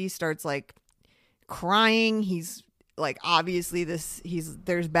Benassi starts, like, crying. He's like, obviously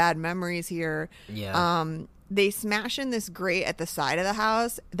there's bad memories here. Yeah. They smash in this grate at the side of the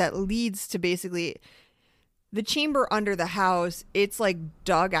house that leads to basically the chamber under the house. It's like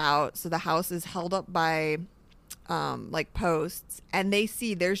dug out, so the house is held up by like posts, and they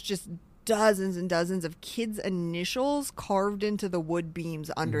see there's just dozens and dozens of kids' initials carved into the wood beams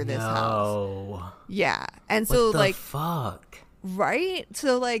under this house. No. Yeah. And so What the like fuck? Right?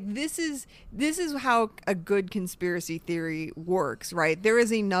 So like this is how a good conspiracy theory works, right? There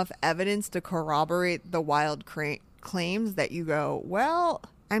is enough evidence to corroborate the wild claims that you go, well,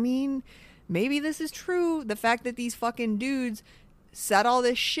 I mean, maybe this is true. The fact that these fucking dudes said all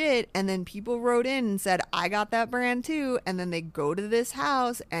this shit and then people wrote in and said, I got that brand too, and then they go to this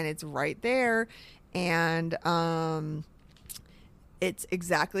house and it's right there, and it's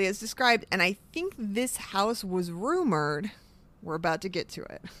exactly as described. And I think this house was rumored. We're about to get to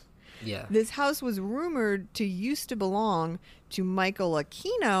it. Yeah. This house was rumored to used to belong to Michael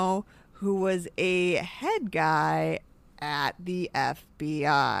Aquino, who was a head guy at the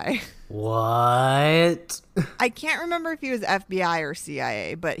FBI. What? I can't remember if he was FBI or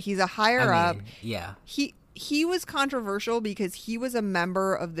CIA, but he's a higher up. Yeah. He was controversial because he was a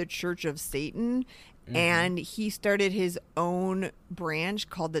member of the Church of Satan, and he started his own branch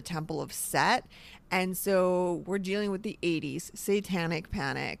called the Temple of Set. And so we're dealing with the 80s, satanic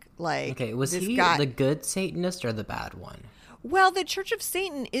panic. Like, okay, was this he guy, the good Satanist or the bad one? well, the Church of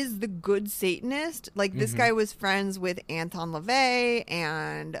Satan is the good Satanist. Like, this guy was friends with Anton LaVey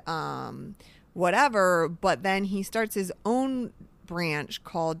and whatever, but then he starts his own branch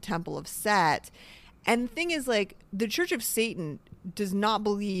called Temple of Set. And the thing is, like, the Church of Satan does not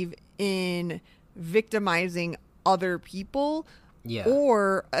believe in victimizing other people. Yeah.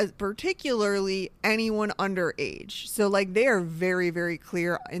 Or particularly anyone underage. So, like, they are very, very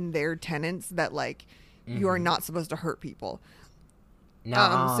clear in their tenets that, like, you are not supposed to hurt people.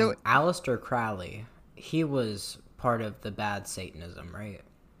 Now, so Aleister Crowley, he was part of the bad Satanism, right?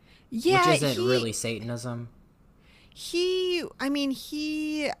 yeah, Which isn't really Satanism. I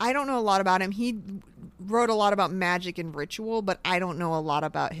don't know a lot about him. He wrote a lot about magic and ritual, but I don't know a lot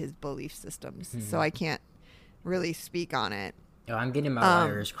about his belief systems. So I can't really speak on it. Oh, I'm getting my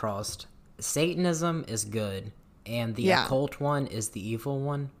wires crossed. Satanism is good, and the occult one is the evil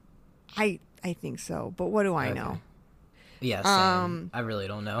one. I think so, but what do I know? Yeah, same. I really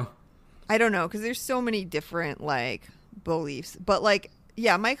don't know. I don't know, because there's so many different, like, beliefs. But, like,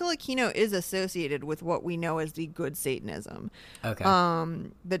 yeah, Michael Aquino is associated with what we know as the good Satanism. Okay.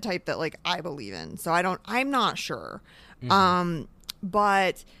 The type that, like, I believe in. So I'm not sure.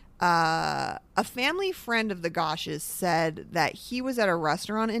 But a family friend of the Goshes said that he was at a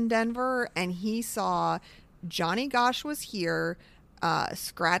restaurant in Denver and he saw Johnny Gosch was here,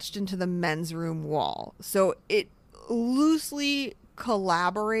 scratched into the men's room wall. So it loosely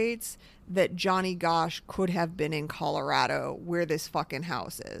collaborates that Johnny Gosch could have been in Colorado where this fucking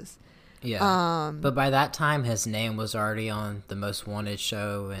house is. Yeah. But by that time, his name was already on the Most Wanted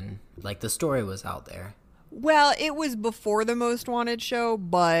show, and, like, the story was out there. Well, it was before the Most Wanted show,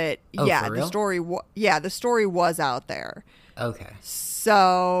 but Oh, yeah, for the real? the story was out there. Okay.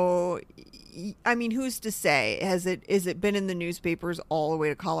 So, I mean, who's to say? Is it been in the newspapers all the way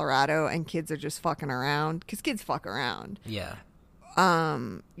to Colorado and kids are just fucking around? Because kids fuck around. Yeah.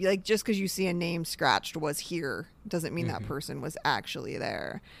 Like, just because you see a name scratched was here doesn't mean that person was actually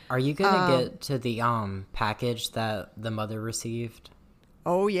there. Are you gonna get to the package that the mother received?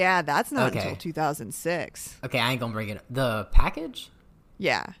 Oh yeah, that's not Okay. until 2006. Okay, I ain't gonna bring it up. The package?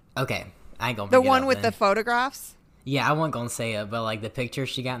 Yeah, Okay, I ain't gonna the bring it one up with then. the photographs. Yeah, I wasn't gonna say it, but, like, the picture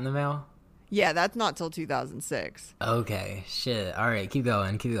she got in the mail? Yeah, that's not till 2006. Okay, shit. Alright, keep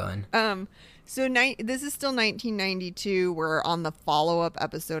going. So this is still 1992. We're on the follow-up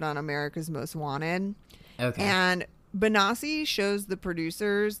episode on America's Most Wanted. Okay. And Benassi shows the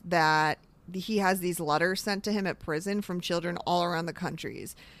producers that he has these letters sent to him at prison from children all around the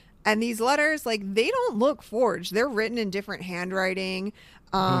countries. And these letters, like, they don't look forged. They're written in different handwriting.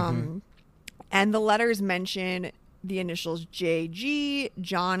 And the letters mention the initials JG,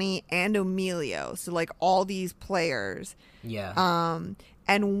 Johnny, and Emilio. So, like, all these players. Yeah.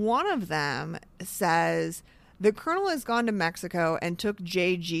 And one of them says, the colonel has gone to Mexico and took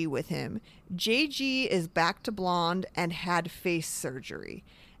JG with him. JG is back to blonde and had face surgery.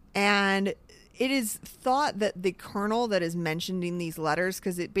 And it is thought that the colonel that is mentioned in these letters,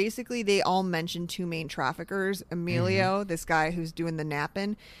 because it basically they all mention two main traffickers, Emilio, this guy who's doing the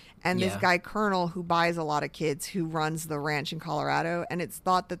napping, and this Yeah. guy Colonel who buys a lot of kids, who runs the ranch in Colorado. And it's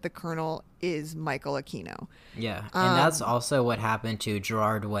thought that the colonel is Michael Aquino. Yeah. And that's also what happened to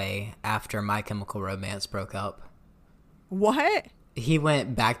Gerard Way after My Chemical Romance broke up. What? He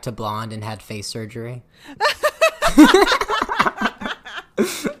went back to blonde and had face surgery.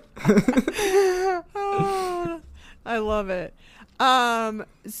 I love it.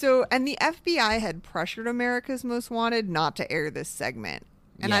 So, and the FBI had pressured America's Most Wanted not to air this segment.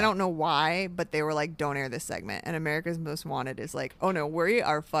 And I don't know why, but they were like, don't air this segment. And America's Most Wanted is like, oh no, we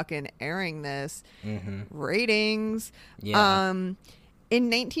are fucking airing this. Ratings. Yeah. In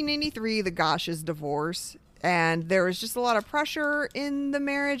 1993, the Goshes divorce, and there was just a lot of pressure in the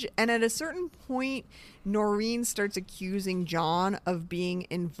marriage. And at a certain point, Noreen starts accusing John of being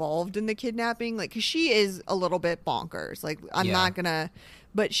involved in the kidnapping. Like, 'cause she is a little bit bonkers. Like, I'm not gonna,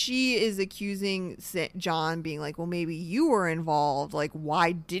 but she is accusing John being like, well, maybe you were involved. Like,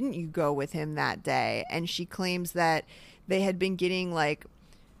 why didn't you go with him that day? And she claims that they had been getting like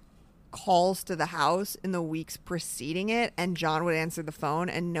calls to the house in the weeks preceding it, and John would answer the phone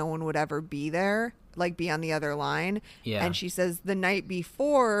and no one would ever be there, like be on the other line. Yeah. And she says the night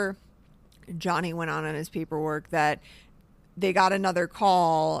before, Johnny went on his paperwork that they got another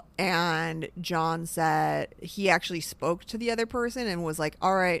call, and John said he actually spoke to the other person and was like,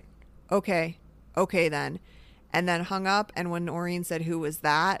 all right, okay then, and then hung up. And when Noreen said, who was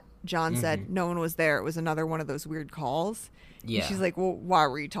that, John said no one was there, it was another one of those weird calls. Yeah. And she's like, well, why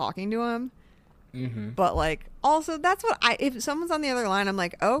were you talking to him? But like, also, that's what if someone's on the other line, I'm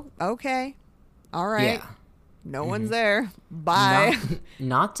like, oh, okay, all right. Yeah. No one's there. Bye.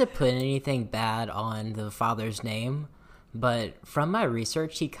 Not to put anything bad on the father's name, but from my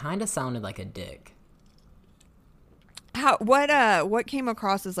research, he kind of sounded like a dick. What came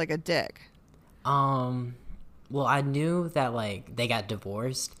across as like a dick? Well, I knew that like they got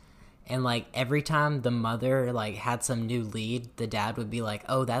divorced, and like every time the mother like had some new lead, the dad would be like,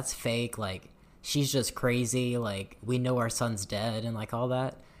 "Oh, that's fake. Like she's just crazy. Like we know our son's dead," and like all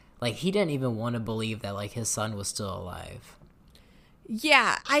that. Like, he didn't even want to believe that, like, his son was still alive.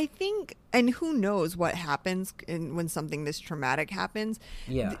 Yeah, I think, and who knows what happens when something this traumatic happens.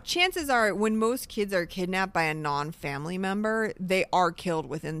 Yeah. Chances are, when most kids are kidnapped by a non-family member, they are killed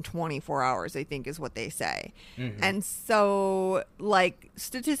within 24 hours, I think is what they say. And so, like,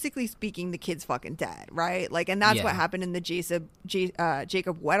 statistically speaking, the kid's fucking dead, right? Like, and that's what happened in the Jacob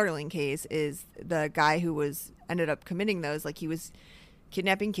Wetterling case, is the guy who ended up committing those, like, he was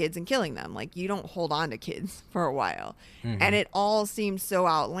kidnapping kids and killing them. Like, you don't hold on to kids for a while. And it all seems so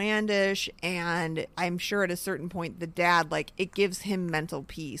outlandish, and I'm sure at a certain point the dad, like, it gives him mental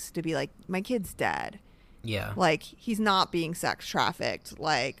peace to be like, my kid's dead. Yeah. Like, he's not being sex trafficked.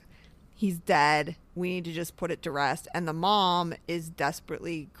 Like, he's dead. We need to just put it to rest. And the mom is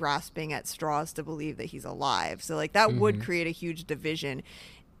desperately grasping at straws to believe that he's alive. So, like, that would create a huge division,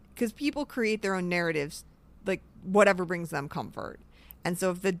 because people create their own narratives, like, whatever brings them comfort. And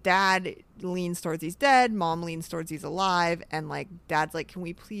so if the dad leans towards he's dead, mom leans towards he's alive, and like dad's like, can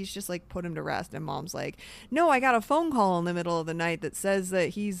we please just like put him to rest? And mom's like, no, I got a phone call in the middle of the night that says that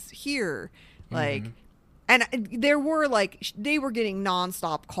he's here. Like, and there were like, they were getting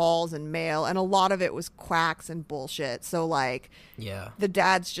nonstop calls and mail, and a lot of it was quacks and bullshit. So like, the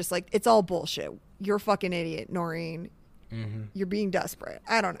dad's just like, it's all bullshit. You're a fucking idiot, Noreen. You're being desperate.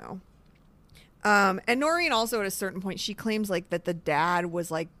 I don't know. And Noreen also at a certain point, she claims like that the dad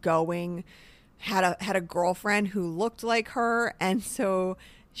was like had a girlfriend who looked like her. And so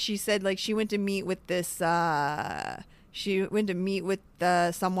she said like she went to meet with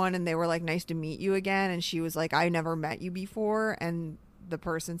someone, and they were like, nice to meet you again. And she was like, I never met you before. And the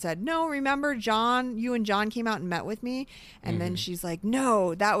person said, no, remember John, you and John came out and met with me. And then she's like,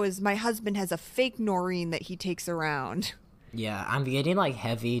 no, that was my husband has a fake Noreen that he takes around. Yeah, I'm getting like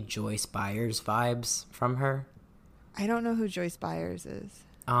heavy Joyce Byers vibes from her. I don't know who Joyce Byers is.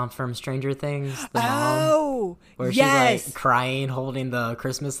 From Stranger Things, the mom. Mom, where she's like crying, holding the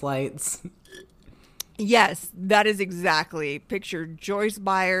Christmas lights. Yes, that is exactly. Picture Joyce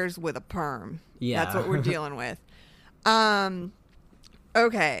Byers with a perm. Yeah, that's what we're dealing with.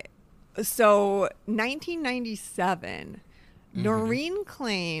 Okay, so 1997, Noreen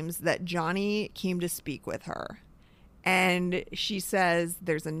claims that Johnny came to speak with her. And she says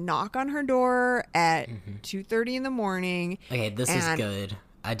there's a knock on her door at 2:30 in the morning. Okay, this is good.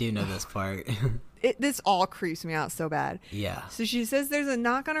 I do know this part. This all creeps me out so bad. Yeah. So she says there's a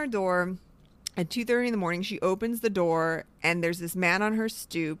knock on her door at 2:30 in the morning. She opens the door, and there's this man on her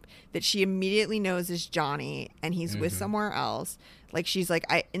stoop that she immediately knows is Johnny, and he's with somewhere else. Like, she's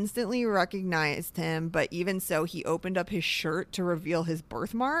like, I instantly recognized him, but even so, he opened up his shirt to reveal his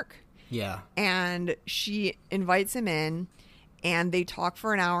birthmark. Yeah. And she invites him in, and they talk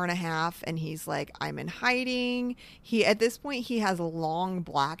for an hour and a half, and he's like, I'm in hiding. At this point, he has long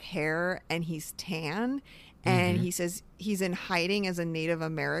black hair, and he's tan. And he says he's in hiding as a Native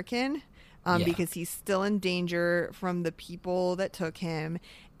American because he's still in danger from the people that took him.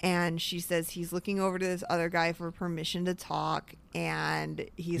 And she says he's looking over to this other guy for permission to talk. And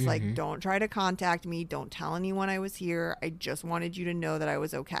he's like, don't try to contact me. Don't tell anyone I was here. I just wanted you to know that I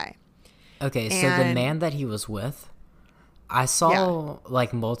was okay. Okay, so the man that he was with, I saw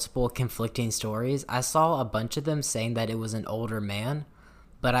like multiple conflicting stories. I saw a bunch of them saying that it was an older man,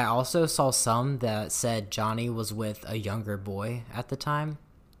 but I also saw some that said Johnny was with a younger boy at the time.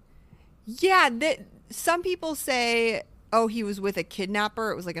 Yeah, some people say, oh, he was with a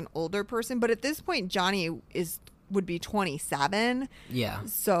kidnapper. It was like an older person. But at this point, Johnny would be 27. Yeah.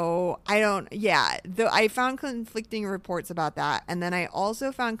 So I found conflicting reports about that. And then I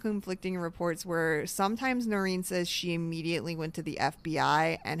also found conflicting reports where sometimes Noreen says she immediately went to the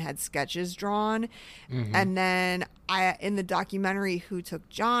FBI and had sketches drawn. And then in the documentary Who Took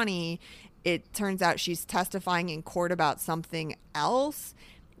Johnny, it turns out she's testifying in court about something else.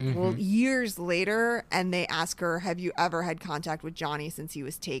 Well, years later, and they ask her, have you ever had contact with Johnny since he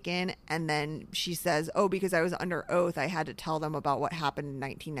was taken? And then she says, oh, because I was under oath, I had to tell them about what happened in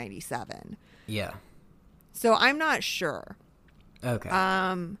 1997. Yeah. So I'm not sure. Okay.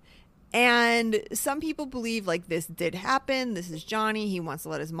 And some people believe like this did happen. This is Johnny. He wants to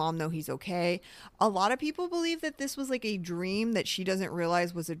let his mom know he's okay. A lot of people believe that this was like a dream that she doesn't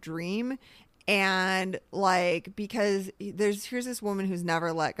realize was a dream. And like, because here's this woman who's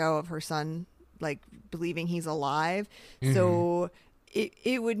never let go of her son, like believing he's alive. So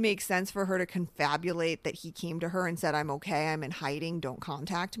it would make sense for her to confabulate that he came to her and said, I'm okay, I'm in hiding, don't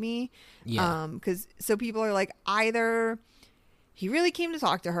contact me. Yeah. So people are like, either he really came to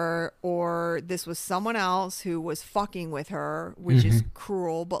talk to her, or this was someone else who was fucking with her, which is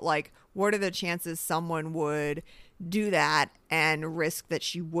cruel. But like, what are the chances someone would do that and risk that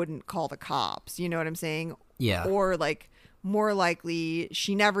she wouldn't call the cops? You know what I'm saying? Yeah. Or like, more likely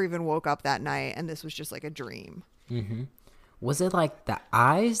she never even woke up that night and this was just like a dream. Was it like the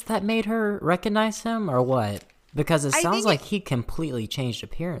eyes that made her recognize him, or what? Because it sounds like he completely changed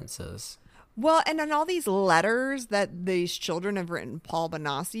appearances. Well, and in all these letters that these children have written Paul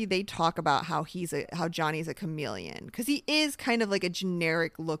Bonacci, they talk about how Johnny's a chameleon, because he is kind of like a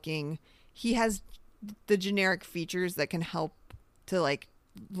generic looking. He has the generic features that can help to like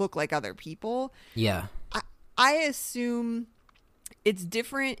look like other people. Yeah. I assume it's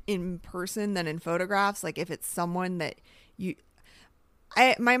different in person than in photographs. Like if it's someone that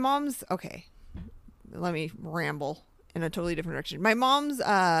my mom's, okay, let me ramble in a totally different direction. My mom's,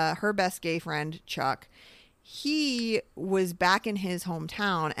 her best gay friend, Chuck, he was back in his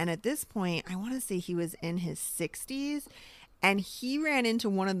hometown. And at this point, I want to say he was in his 60s. And he ran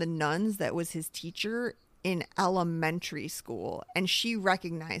into one of the nuns that was his teacher in elementary school. And she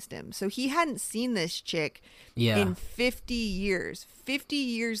recognized him. So he hadn't seen this chick in 50 years. 50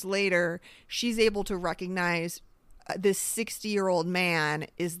 years later, she's able to recognize this 60-year-old man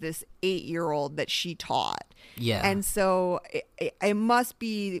is this 8-year-old that she taught. Yeah. And so it must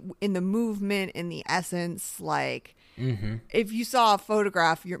be in the movement, in the essence, like if you saw a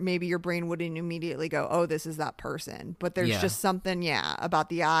photograph, maybe your brain wouldn't immediately go, oh, this is that person. But there's just something, about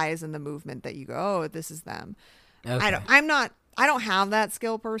the eyes and the movement that you go, oh, this is them. Okay. I don't have that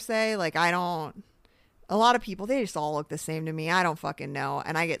skill per se. Like a lot of people, they just all look the same to me. I don't fucking know.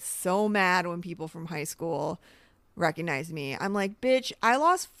 And I get so mad when people from high school recognize me. I'm like, bitch, I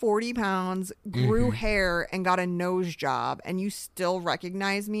lost 40 pounds, grew hair, and got a nose job, and you still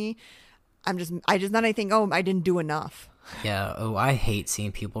recognize me. Then I think, oh, I didn't do enough. Yeah. Oh, I hate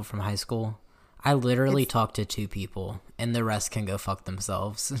seeing people from high school. I literally talked to 2 people, and the rest can go fuck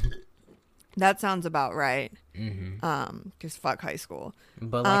themselves. That sounds about right. Because fuck high school.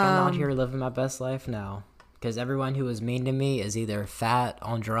 But like, I'm out here living my best life now, because everyone who was mean to me is either fat,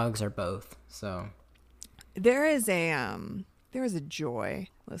 on drugs, or both. So there is a joy.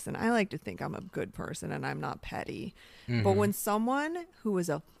 Listen, I like to think I'm a good person and I'm not petty. But when someone who is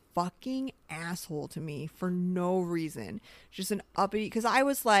a fucking asshole to me for no reason, just an uppity, because I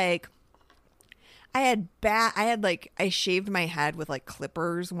was like, I shaved my head with like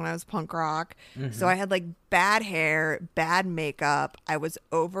clippers when I was punk rock. So I had like bad hair, bad makeup. I was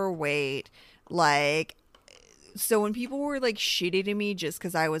overweight. Like, so when people were like shitty to me just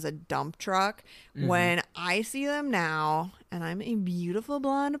because I was a dump truck, when I see them now, and I'm a beautiful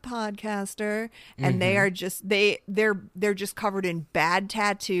blonde podcaster, and they are just they're just covered in bad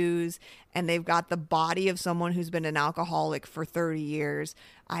tattoos, and they've got the body of someone who's been an alcoholic for 30 years.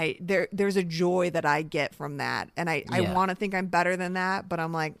 There's a joy that I get from that, and I want to think I'm better than that, but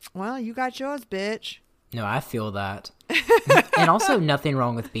I'm like, well, you got yours, bitch. No, I feel that. And also, nothing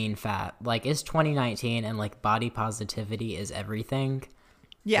wrong with being fat. Like, it's 2019 and like body positivity is everything.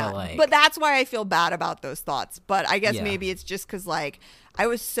 Yeah, but that's why I feel bad about those thoughts. But I guess maybe it's just because, like, I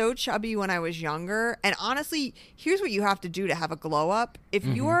was so chubby when I was younger. And honestly, here's what you have to do to have a glow up. If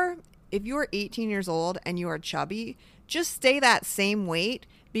you're 18 years old and you are chubby, just stay that same weight,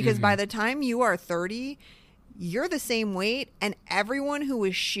 because by the time you are 30, you're the same weight, and everyone who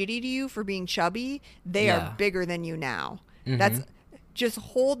was shitty to you for being chubby, they are bigger than you now. That's just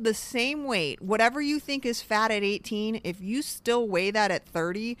hold the same weight. Whatever you think is fat at 18, if you still weigh that at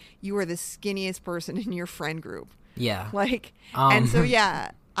 30, you are the skinniest person in your friend group. Yeah. Like, and so,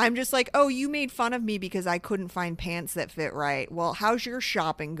 yeah, I'm just like, oh, you made fun of me because I couldn't find pants that fit right. Well, how's your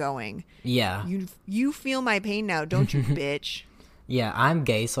shopping going? Yeah. You feel my pain now, don't you, bitch? Yeah, I'm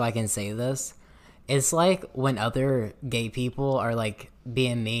gay, so I can say this. It's like when other gay people are, like,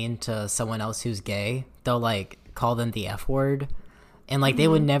 being mean to someone else who's gay, they'll, like, call them the F word. And, like, they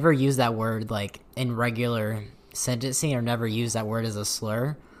would never use that word, like, in regular sentencing, or never use that word as a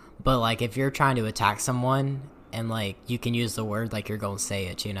slur. But, like, if you're trying to attack someone and, like, you can use the word, like, you're going to say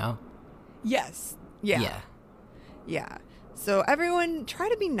it, you know? Yes. Yeah. Yeah. So everyone try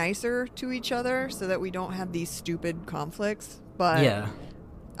to be nicer to each other so that we don't have these stupid conflicts. But yeah.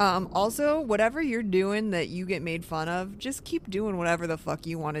 Also, whatever you're doing that you get made fun of, just keep doing whatever the fuck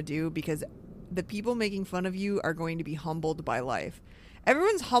you want to do, because the people making fun of you are going to be humbled by life.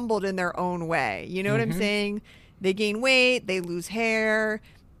 Everyone's humbled in their own way. You know what I'm saying? They gain weight, they lose hair,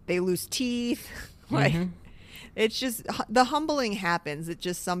 they lose teeth. Like, it's just, the humbling happens. It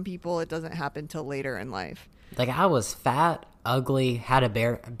just, some people, it doesn't happen till later in life. Like, I was fat, ugly, had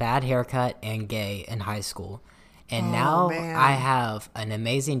a bad haircut, and gay in high school. And now I have an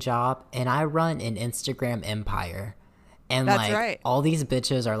amazing job, and I run an Instagram empire. And, that's like, right. all these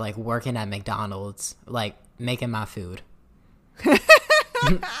bitches are, like, working at McDonald's, like, making my food.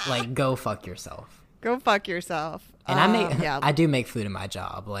 Like, go fuck yourself. Go fuck yourself. And I do make food in my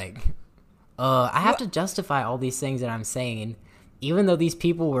job. Like, I have to justify all these things that I'm saying, even though these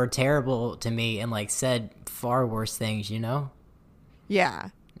people were terrible to me and, like, said far worse things, you know?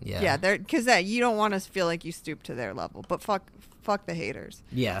 Yeah. Yeah, because you don't want to feel like you stoop to their level, but fuck the haters.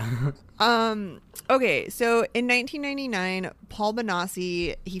 Yeah. Okay, so in 1999, Paul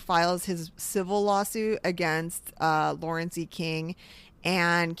Benassi, he files his civil lawsuit against Lawrence E. King,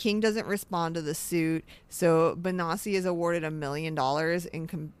 and King doesn't respond to the suit, so Benassi is awarded $1 million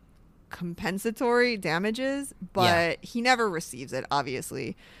in compensatory damages, but he never receives it,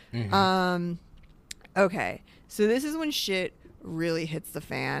 obviously. Okay, so this is when shit really hits the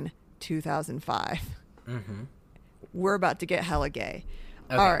fan. 2005. We're about to get hella gay.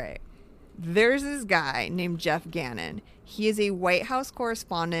 Okay. All right, there's this guy named Jeff Gannon. He is a White House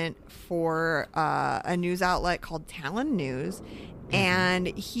correspondent for a news outlet called Talon News, and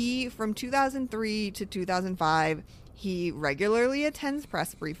he, from 2003 to 2005, he regularly attends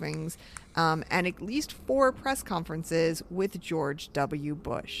press briefings and at least 4 press conferences with George W.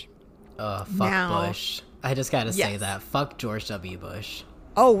 Bush. Fuck Bush. I just gotta say that. Fuck George W. Bush.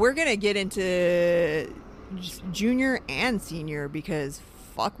 Oh, we're gonna get into junior and senior, because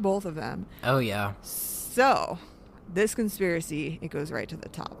fuck both of them. Oh, yeah. So, this conspiracy, it goes right to the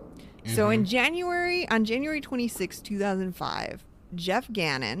top. So, on January 26, 2005, Jeff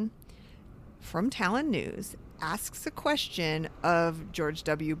Gannon from Talon News asks a question of George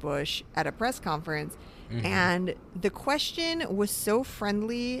W. Bush at a press conference. And the question was so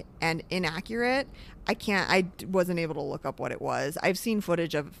friendly and inaccurate, I wasn't able to look up what it was. I've seen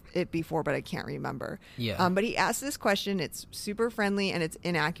footage of it before, but I can't remember. Yeah. But he asked this question, it's super friendly and it's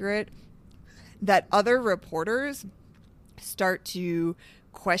inaccurate, that other reporters start to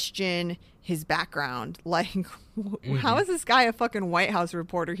question his background. Like, how is this guy a fucking White House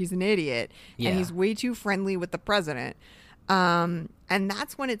reporter? He's an idiot. And he's way too friendly with the president. And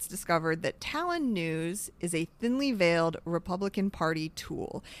that's when it's discovered that Talon News is a thinly veiled Republican Party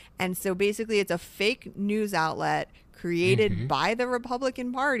tool. And so basically it's a fake news outlet created by the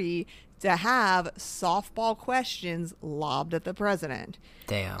Republican Party to have softball questions lobbed at the president.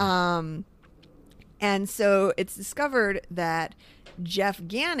 Damn. And so it's discovered that Jeff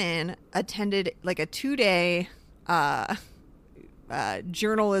Gannon attended like a 2-day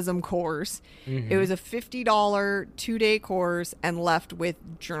journalism course. It was a $50 2-day course and left with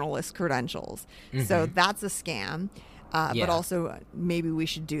journalist credentials. So that's a scam. But also maybe we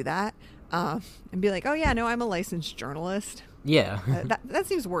should do that and be like, oh yeah, no, I'm a licensed journalist. Yeah. That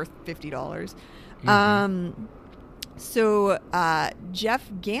seems worth $50. So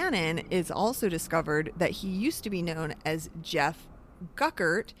Jeff Gannon is also discovered that he used to be known as Jeff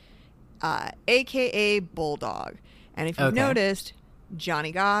Guckert, aka Bulldog. And if you've noticed,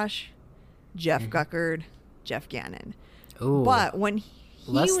 Johnny Gosch, Jeff Guckert, Jeff Gannon. Ooh. But when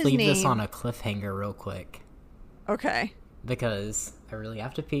let's was leave this on named- a cliffhanger real quick Okay. because I really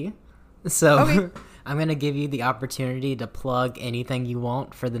have to pee. So Okay. I'm going to give you the opportunity to plug anything you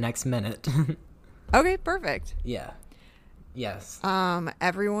want for the next minute. Okay, perfect. Yeah. Yes.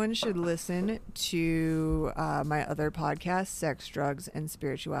 Everyone should listen to my other podcast, Sex, Drugs, and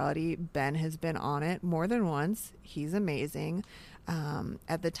Spirituality. Ben has been on it more than once. He's amazing.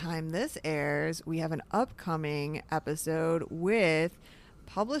 At the time this airs, we have an upcoming episode with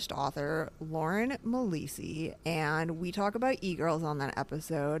published author Lauren Malisi, and we talk about e-girls on that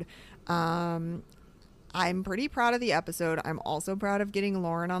episode. I'm pretty proud of the episode. I'm also proud of getting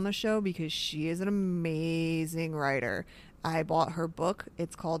Lauren on the show because she is an amazing writer. I bought her book.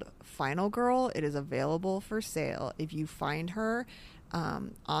 It's called Final Girl. It is available for sale. If you find her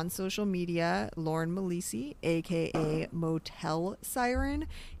on social media, Lauren Malisi, aka Motel Siren,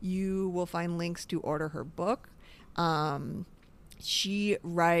 you will find links to order her book. She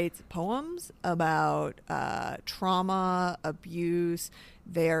writes poems about trauma, abuse.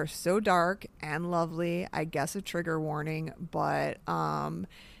 They are so dark and lovely. I guess a trigger warning, but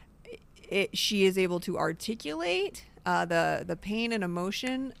she is able to articulate the pain and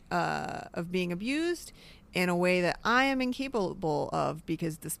emotion of being abused in a way that I am incapable of,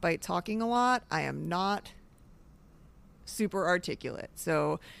 because despite talking a lot, I am not super articulate.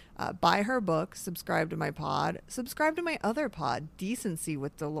 So buy her book, subscribe to my pod, subscribe to my other pod, Decency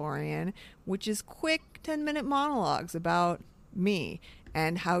with DeLorean, which is quick 10-minute monologues about me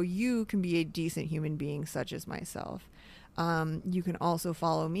and how you can be a decent human being such as myself. You can also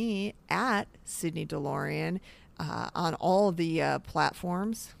follow me at Sydney DeLorean on all the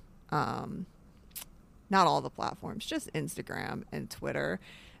platforms. Not all the platforms, just Instagram and Twitter.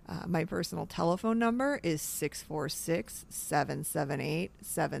 My personal telephone number is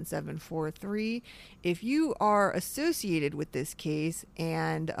 646-778-7743. If you are associated with this case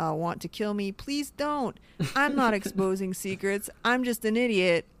and want to kill me, please don't. I'm not exposing secrets. I'm just an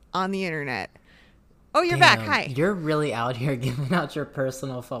idiot on the internet. Oh, you're back. Hi. You're really out here giving out your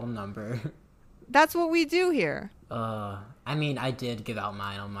personal phone number. That's what we do here. I mean, I did give out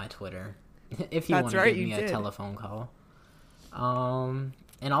mine on my Twitter. If you want to give me a telephone call. And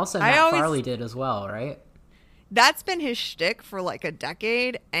also Matt Farley did as well, right? That's been his shtick for like a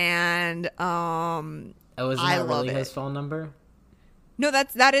decade, and isn't that really his phone number? No,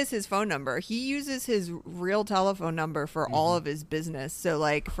 that is his phone number. He uses his real telephone number for all of his business. So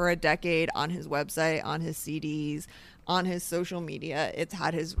like for a decade on his website, on his CDs, on his social media, it's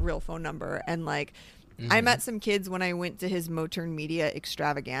had his real phone number. And like I met some kids when I went to his Moturn Media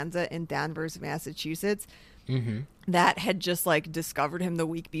extravaganza in Danvers, Massachusetts. That had just like discovered him the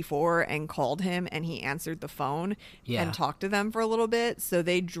week before and called him, and he answered the phone and talked to them for a little bit. So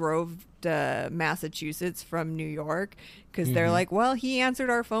they drove to Massachusetts from New York because they're like, well, he answered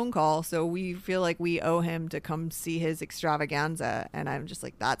our phone call, so we feel like we owe him to come see his extravaganza. And I'm just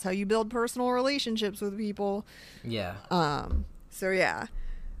like, that's how you build personal relationships with people. Yeah. So yeah.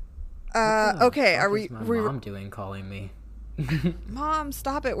 Okay. Are we? What's my mom doing calling me? Mom,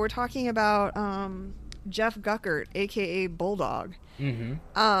 stop it. We're talking about Jeff Guckert, aka Bulldog.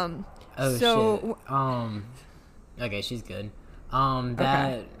 Oh so, shit. Okay, she's good.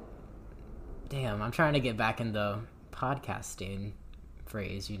 Damn, I'm trying to get back in the podcasting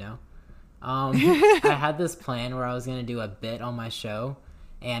phrase, you know. I had this plan where I was gonna do a bit on my show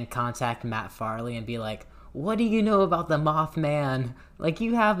and contact Matt Farley and be like, what do you know about the Mothman? Like,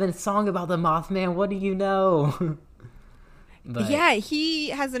 you have a song about the Mothman, what do you know? But yeah, he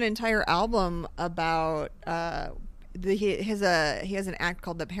has an entire album about he has an act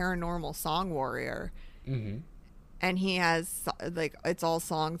called the Paranormal Song Warrior, and he has like it's all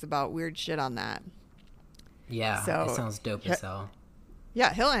songs about weird shit on that. Yeah, so, it sounds dope as hell.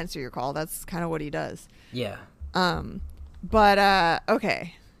 Yeah, he'll answer your call. That's kind of what he does. Yeah. But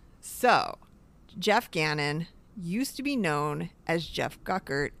okay, so Jeff Gannon used to be known as Jeff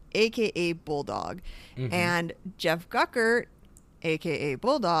Guckert, aka Bulldog, and Jeff Guckert, aka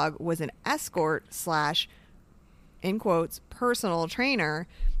Bulldog, was an escort / in quotes personal trainer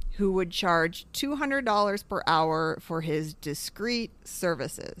who would charge $200 per hour for his discreet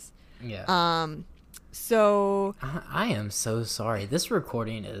services. Yeah. So I am so sorry. This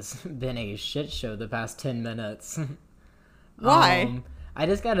recording has been a shit show the past 10 minutes. Why? I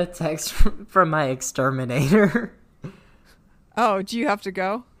just got a text from my exterminator. Oh, do you have to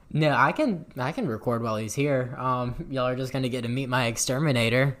go? No, I can record while he's here. Y'all are just gonna get to meet my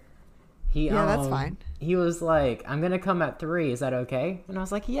exterminator. Yeah, that's fine. He was like, I'm gonna come at 3, is that okay? And I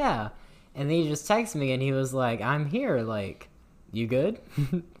was like, yeah. And then he just texted me and he was like, I'm here, like, you good?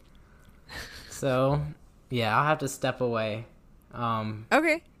 So, yeah, I'll have to step away.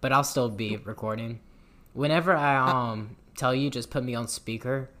 Okay. But I'll still be recording. Whenever I tell you, just put me on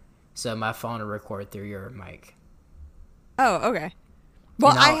speaker, so my phone will record through your mic. Oh, okay.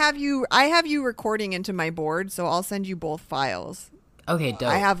 Well, And I have you recording into my board, so I'll send you both files. Okay, dope.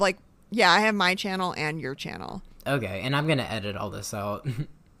 I have my channel and your channel. Okay, and I'm gonna edit all this out.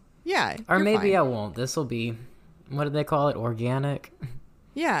 Yeah. Or you're maybe fine. I won't. This will be, what do they call it? Organic?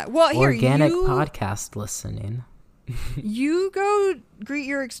 Yeah. Well, here Organic podcast listening. you go greet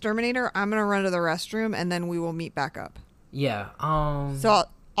your exterminator. I'm gonna run to the restroom, and then we will meet back up. Yeah. So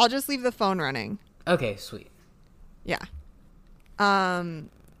I'll just leave the phone running. Okay, sweet. Yeah. All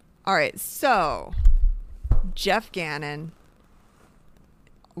right. So Jeff Gannon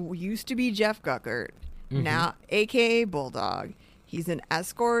used to be Jeff Guckert, now AKA Bulldog. He's an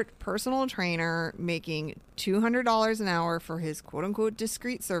escort personal trainer making $200 an hour for his quote unquote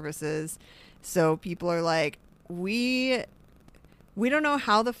discreet services. So people are like, we don't know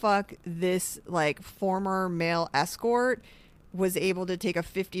how the fuck this like former male escort was able to take a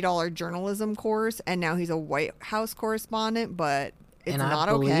 $50 journalism course, and now he's a White House correspondent, but it's And not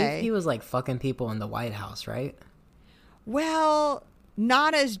I believe okay. he was like fucking people in the White House, right? Well,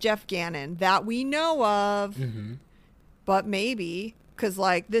 not as Jeff Gannon that we know of, but maybe, because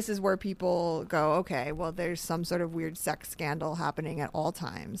like this is where people go, okay, well, there's some sort of weird sex scandal happening at all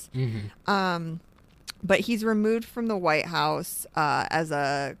times. But he's removed from the White House as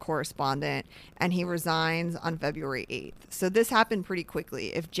a correspondent, and he resigns on February 8th. So this happened pretty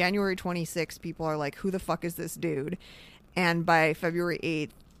quickly. If January 26th, people are like, who the fuck is this dude? And by February 8th,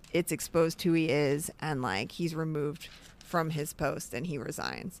 it's exposed who he is, and like he's removed from his post and he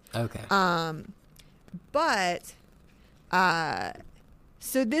resigns. Okay. But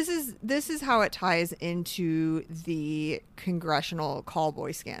so this is how it ties into the congressional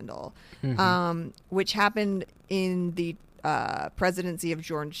callboy scandal, which happened in the presidency of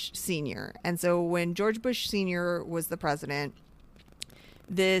George Sr. And so when George Bush Sr. was the president,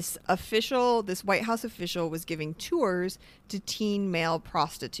 this White House official was giving tours to teen male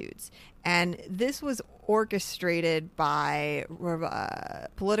prostitutes. And this was orchestrated by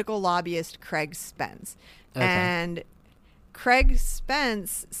political lobbyist Craig Spence. Okay. And Craig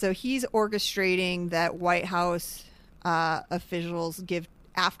Spence, so he's orchestrating that White House officials give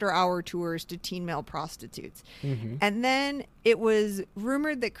after-hour tours to teen male prostitutes. And then it was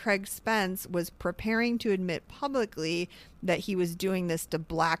rumored that Craig Spence was preparing to admit publicly that he was doing this to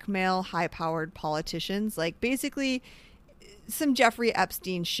blackmail high-powered politicians. Like, basically, some Jeffrey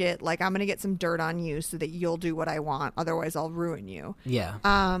Epstein shit. Like, I'm going to get some dirt on you so that you'll do what I want. Otherwise, I'll ruin you. Yeah.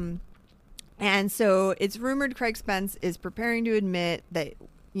 And so it's rumored Craig Spence is preparing to admit that,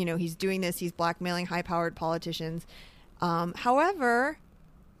 you know, he's doing this. He's blackmailing high-powered politicians. However,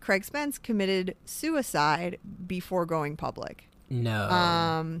 Craig Spence committed suicide before going public.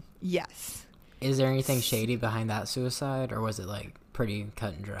 No. Yes. Is there anything shady behind that suicide, or was it like pretty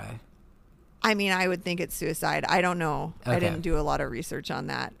cut and dry? I mean, I would think it's suicide. I don't know. I Okay. didn't do a lot of research on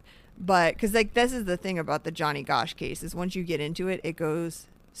that. But because like this is the thing about the Johnny Gosch case is once you get into it, it goes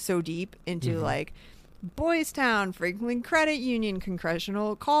so deep into like Boys Town, Franklin Credit Union,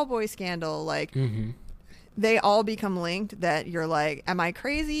 congressional callboy scandal. Like they all become linked that you're like, am I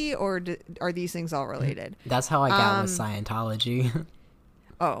crazy or are these things all related? That's how I got with Scientology.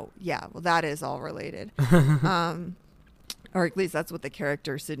 Oh, yeah. Well, that is all related. Or at least that's what the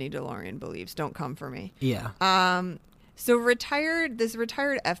character Sydney DeLorean believes. Don't come for me. Yeah. So this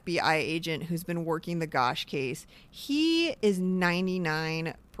retired FBI agent who's been working the Gosch case, he is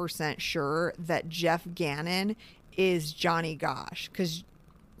 99% sure that Jeff Gannon is Johnny Gosch because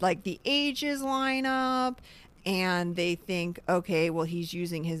like the ages line up and they think, okay, well, he's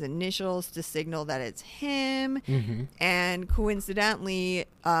using his initials to signal that it's him. And coincidentally,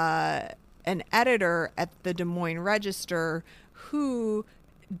 an editor at the Des Moines Register who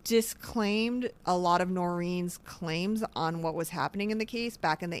disclaimed a lot of Noreen's claims on what was happening in the case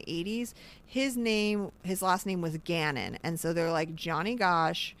back in the 80s. His last name was Gannon. And so they're like, Johnny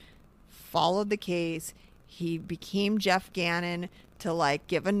Gosch followed the case. He became Jeff Gannon to like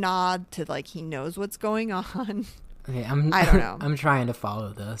give a nod to like he knows what's going on. Okay, I don't know. I'm trying to follow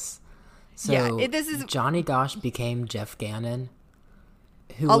this. So Yeah, this is- Johnny Gosch became Jeff Gannon,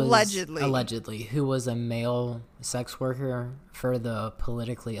 Allegedly. who was a male sex worker for the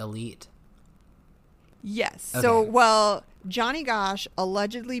politically elite. Yes. Okay. So, well, Johnny Gosch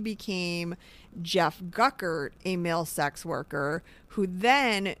allegedly became Jeff Guckert, a male sex worker, who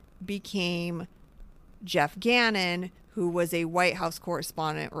then became Jeff Gannon, who was a White House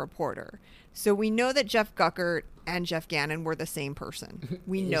correspondent reporter. So we know that Jeff Guckert and Jeff Gannon were the same person.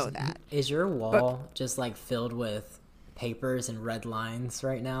 We know that. Is your wall just like filled with papers and red lines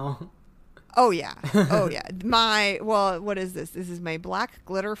right now. Oh yeah. What is this? This is my black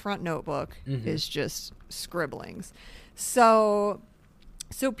glitter front notebook. Is just scribblings. So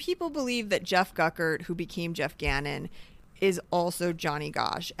people believe that Jeff Guckert, who became Jeff Gannon, is also Johnny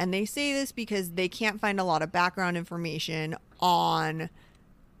Gosch. And they say this because they can't find a lot of background information on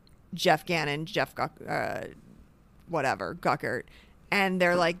Jeff Gannon, Guckert. And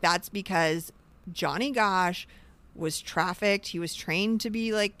they're like, that's because Johnny Gosch was trafficked. He was trained to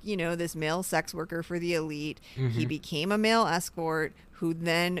be like, this male sex worker for the elite. He became a male escort who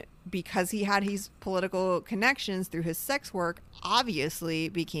then, because he had his political connections through his sex work, obviously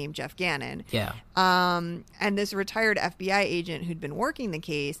became Jeff Gannon. Yeah. And this retired FBI agent who'd been working the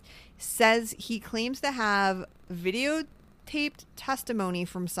case says he claims to have videotaped testimony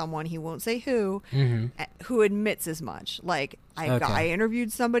from someone, he won't say who admits as much. Like, I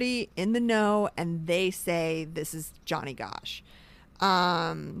interviewed somebody in the know and they say this is Johnny Gosch.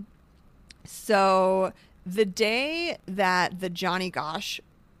 So the day that the Johnny Gosch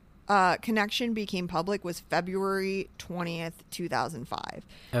connection became public was February 20th, 2005.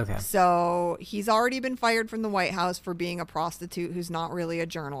 Okay. So he's already been fired from the White House for being a prostitute who's not really a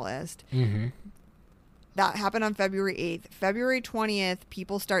journalist. That happened on February 8th. February 20th,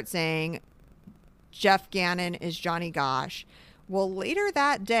 people start saying Jeff Gannon is Johnny Gosch. Well, later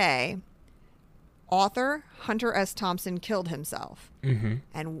that day, author Hunter S. Thompson killed himself.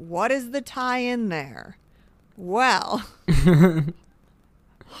 And what is the tie-in there? Well,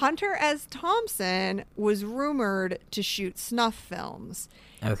 Hunter S. Thompson was rumored to shoot snuff films.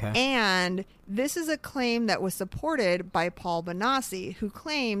 Okay. And this is a claim that was supported by Paul Bonacci, who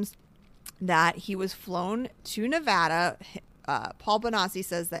claims that he was flown to Nevada. Paul Bonacci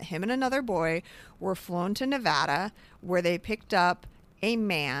says that him and another boy were flown to Nevada, where they picked up a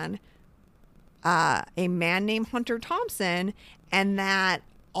man named Hunter Thompson, and that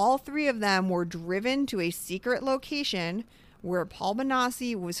all three of them were driven to a secret location where Paul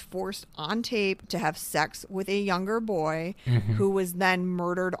Bonacci was forced on tape to have sex with a younger boy who was then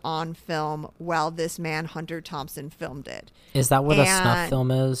murdered on film while this man, Hunter Thompson, filmed it. Is that what a snuff film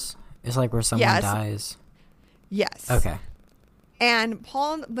is? It's like where someone dies? Yes. Okay. And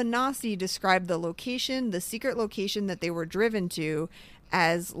Paul Bonacci described the location, the secret location that they were driven to,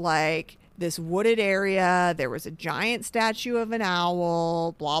 as like this wooded area. There was a giant statue of an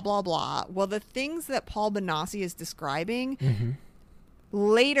owl, blah, blah, blah. Well, the things that Paul Bonacci is describing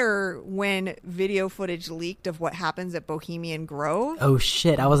later, when video footage leaked of what happens at Bohemian Grove. Oh,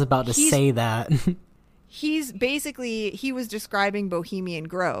 shit. I was about to say that. He was describing Bohemian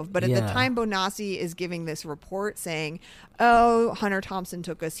Grove, but at the time Bonacci is giving this report saying, oh, Hunter Thompson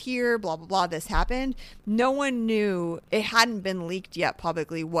took us here, blah, blah, blah, this happened. No one knew, it hadn't been leaked yet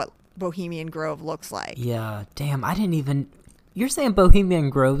publicly, what Bohemian Grove looks like. Yeah, damn, you're saying Bohemian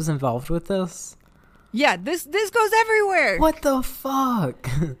Grove's involved with this? Yeah, this goes everywhere. What the fuck?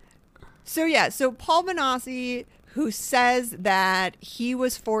 So Paul Bonacci, who says that he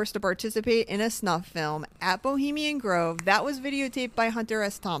was forced to participate in a snuff film at Bohemian Grove. That was videotaped by Hunter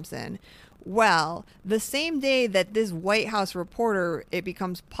S. Thompson. Well, the same day that this White House reporter, it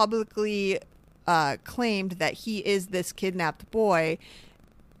becomes publicly claimed that he is this kidnapped boy.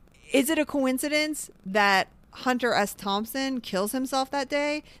 Is it a coincidence that Hunter S. Thompson kills himself that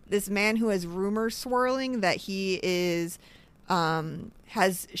day? This man who has rumors swirling that he is...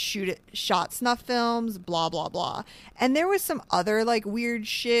 has shot snuff films, blah, blah, blah. And there was some other, like, weird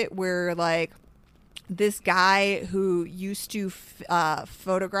shit where, like, this guy who used to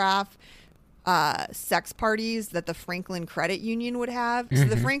photograph sex parties that the Franklin Credit Union would have. So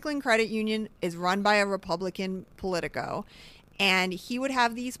the Franklin Credit Union is run by a Republican Politico. And he would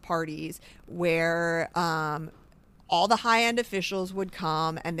have these parties where all the high-end officials would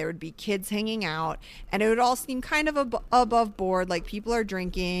come and there would be kids hanging out, and it would all seem kind of above board, like people are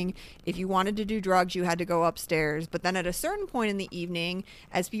drinking. If you wanted to do drugs, you had to go upstairs. But then at a certain point in the evening,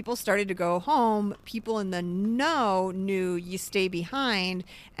 as people started to go home, people in the know knew you stay behind,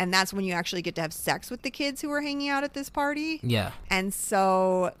 and that's when you actually get to have sex with the kids who were hanging out at this party. Yeah. And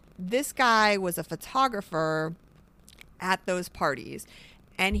so this guy was a photographer at those parties,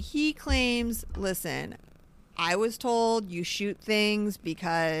 and he claims, listen, I was told you shoot things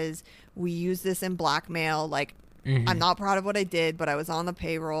because we use this in blackmail. Like, I'm not proud of what I did, but I was on the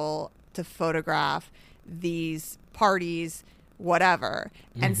payroll to photograph these parties, whatever.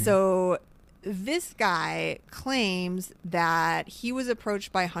 And so this guy claims that he was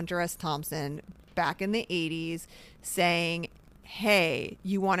approached by Hunter S. Thompson back in the 80s saying, hey,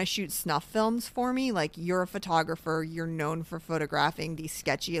 you want to shoot snuff films for me? Like, you're a photographer. You're known for photographing these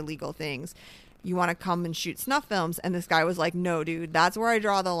sketchy, illegal things. you want to come and shoot snuff films? And this guy was like, no, dude, that's where I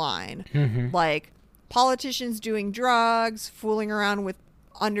draw the line. Like, politicians doing drugs, fooling around with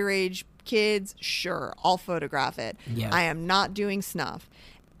underage kids, sure, I'll photograph it. Yeah. I am not doing snuff.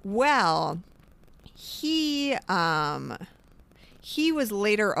 Well, he was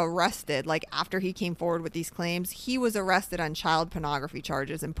later arrested. Like, after he came forward with these claims, he was arrested on child pornography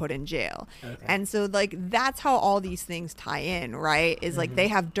charges and put in jail. Okay. And so, like, that's how all these things tie in, right? Is like they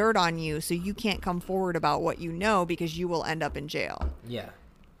have dirt on you, so you can't come forward about what you know because you will end up in jail. Yeah.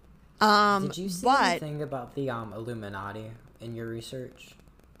 Did you see But anything about the Illuminati in your research?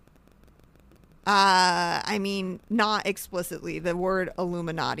 I mean, not explicitly. The word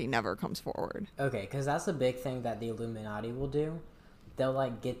Illuminati never comes forward. Okay, because that's a big thing that the Illuminati will do. They'll,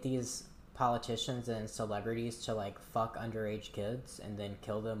 like, get these politicians and celebrities to, like, fuck underage kids and then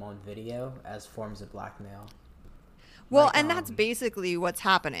kill them on video as forms of blackmail. Well, Like, and that's basically what's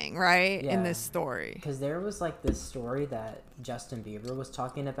happening, right? Yeah. In this story. Because there was, like, this story that Justin Bieber was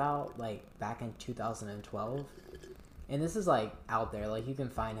talking about, like, back in 2012. And this is, like, out there. Like, you can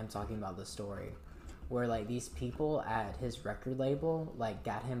find him talking about the story. Where, like, these people at his record label, like,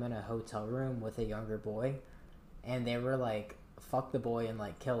 got him in a hotel room with a younger boy. And they were like, fuck the boy and,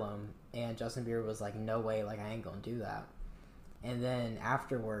 like, kill him. And Justin Bieber was like, no way, like, I ain't gonna do that. And then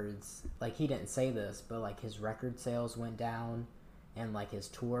afterwards, like, he didn't say this, but, like, his record sales went down. And, like, his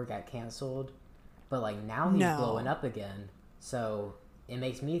tour got canceled. But, like, now he's blowing up again. So it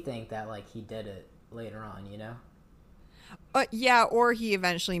makes me think that, like, he did it later on, you know? Yeah, or he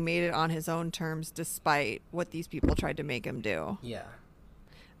eventually made it on his own terms despite what these people tried to make him do. Yeah.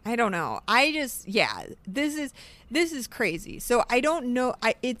 I don't know. This is crazy. So I don't know.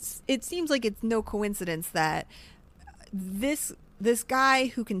 It seems like it's no coincidence that this guy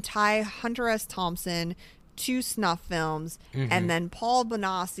who can tie Hunter S. Thompson to snuff films and then Paul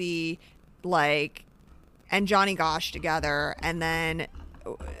Bonacci, like, and Johnny Gosch together, and then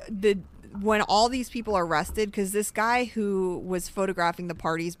when all these people are arrested, because this guy who was photographing the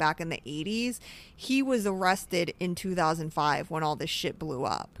parties back in the 80s, he was arrested in 2005 when all this shit blew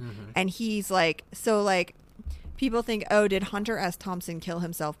up. And he's like, so, like, people think, oh, did Hunter S. Thompson kill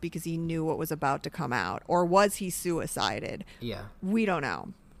himself because he knew what was about to come out? Or was he suicided? Yeah. We don't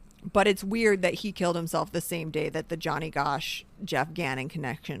know. But it's weird that he killed himself the same day that the Johnny Gosch, Jeff Gannon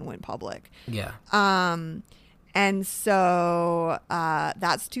connection went public. Yeah. And so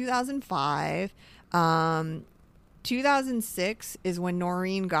that's 2005. 2006 is when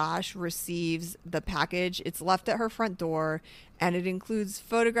Noreen Gosch receives the package. It's left at her front door, and it includes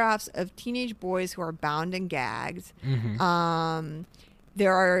photographs of teenage boys who are bound and gagged.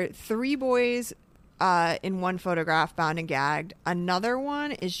 There are 3 boys in one photograph, bound and gagged. Another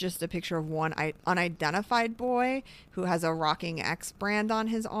one is just a picture of one unidentified boy who has a Rocking X brand on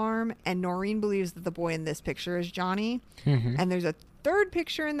his arm. And Noreen believes that the boy in this picture is Johnny. And there's a third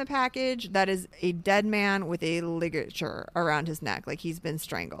picture in the package that is a dead man with a ligature around his neck, like he's been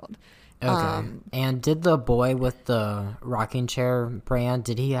strangled. Okay. And did the boy with the rocking chair brand,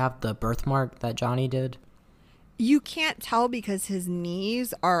 did he have the birthmark that Johnny did? You can't tell because his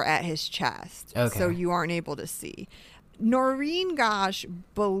knees are at his chest. Okay. So you aren't able to see. Noreen Gosch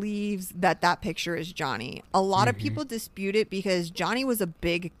believes that picture is Johnny. A lot of people dispute it because Johnny was a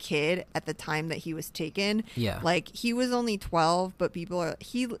big kid at the time that he was taken. Yeah. Like, he was only 12, but people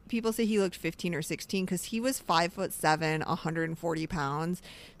say he looked 15 or 16 because he was 5'7", 140 pounds.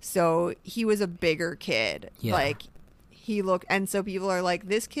 So he was a bigger kid. Yeah. Like, he looked, and so people are like,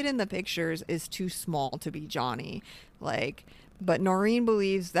 this kid in the pictures is too small to be Johnny. Like, but Noreen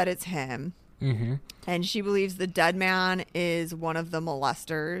believes that it's him. And she believes the dead man is one of the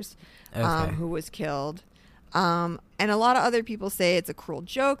molesters who was killed. And a lot of other people say it's a cruel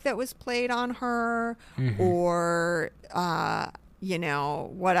joke that was played on her or, you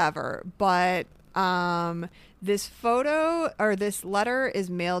know, whatever. But this photo or this letter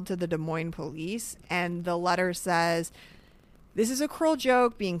is mailed to the Des Moines police. And the letter says, this is a cruel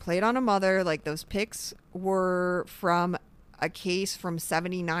joke being played on a mother. Like, those pics were from a case from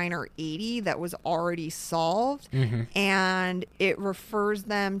 79 or 80 that was already solved, and it refers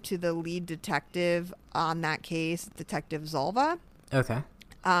them to the lead detective on that case, Detective Zalva. Okay.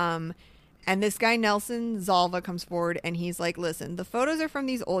 And this guy Nelson Zalva comes forward and he's like, listen, the photos are from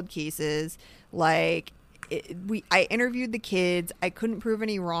these old cases. Like, I interviewed the kids. I couldn't prove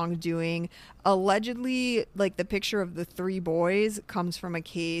any wrongdoing. Allegedly, like, the picture of the 3 boys comes from a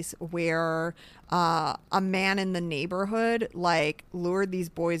case where a man in the neighborhood like lured these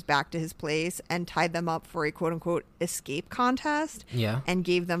boys back to his place and tied them up for a quote unquote escape contest. Yeah. And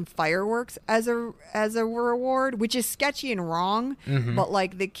gave them fireworks as a reward, which is sketchy and wrong. But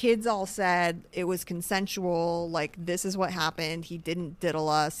like the kids all said it was consensual. Like, this is what happened. He didn't diddle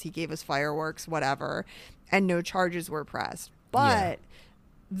us. He gave us fireworks, whatever. And no charges were pressed. But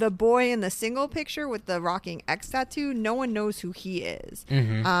the boy in the single picture with the rocking X tattoo, no one knows who he is.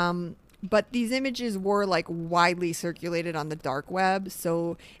 But these images were like widely circulated on the dark web.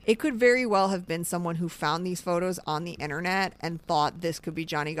 So it could very well have been someone who found these photos on the internet and thought this could be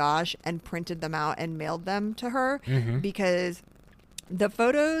Johnny Gosch and printed them out and mailed them to her, because the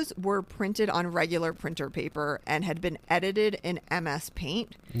photos were printed on regular printer paper and had been edited in MS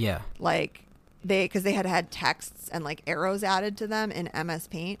Paint. Yeah. Like, because they had texts and like arrows added to them in MS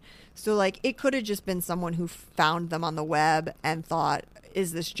Paint. So like it could have just been someone who found them on the web and thought,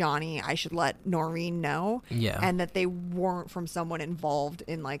 is this Johnny? I should let Noreen know. Yeah. And that they weren't from someone involved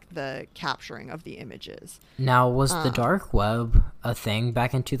in like the capturing of the images. Now, was the dark web a thing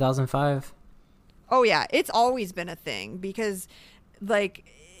back in 2005? Oh yeah, it's always been a thing, because like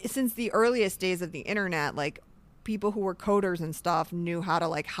since the earliest days of the internet, like people who were coders and stuff knew how to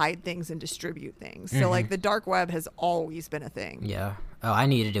like hide things and distribute things. So like the dark web has always been a thing. Yeah. Oh, I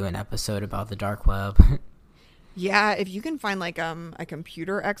need to do an episode about the dark web. Yeah, if you can find like a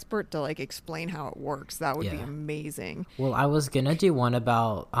computer expert to like explain how it works, that would be amazing. Well, I was gonna do one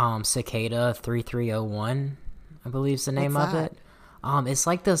about Cicada 3301, I believe is the name of it. It's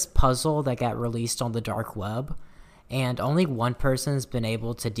like this puzzle that got released on the dark web, and only one person's been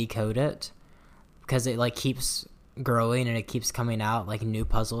able to decode it, because it like keeps growing and it keeps coming out like new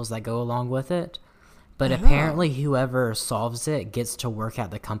puzzles that go along with it. But apparently whoever solves it gets to work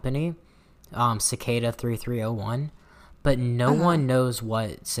at the company, Cicada 3301, but no one knows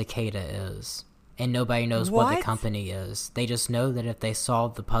what Cicada is, and nobody knows what the company is. They just know that if they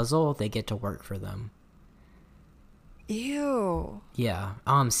solve the puzzle, they get to work for them. Ew. Yeah.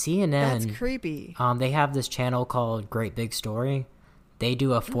 CNN. That's creepy. They have this channel called Great Big Story. They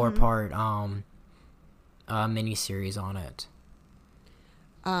do a 4-part mini-series on it.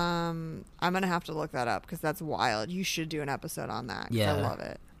 I'm gonna have to look that up, because that's wild. You should do an episode on that, 'cause I love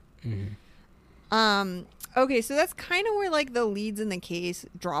it. Okay, so that's kind of where like the leads in the case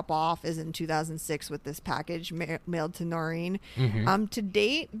drop off, is in 2006 with this package mailed to Noreen. To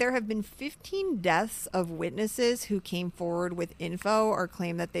date, there have been 15 deaths of witnesses who came forward with info or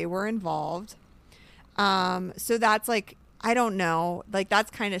claim that they were involved. So that's like, I don't know, like that's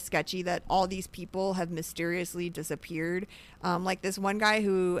kind of sketchy that all these people have mysteriously disappeared. Like this one guy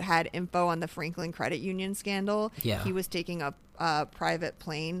who had info on the Franklin Credit Union scandal. Yeah. He was taking a private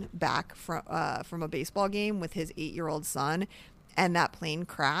plane back from a baseball game with his 8-year-old son, and that plane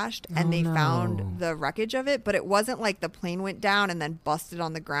crashed, and they found the wreckage of it, but it wasn't like the plane went down and then busted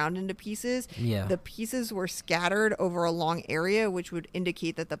on the ground into pieces. Yeah. The pieces were scattered over a long area, which would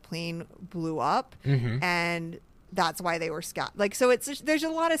indicate that the plane blew up, and that's why they were scattered. Like, so there's a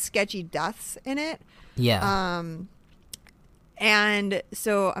lot of sketchy deaths in it. Yeah. And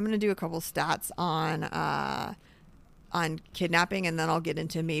so I'm going to do a couple stats on kidnapping, and then I'll get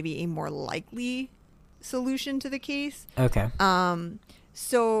into maybe a more likely solution to the case. Okay.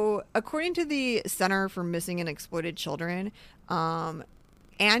 So according to the Center for Missing and Exploited Children,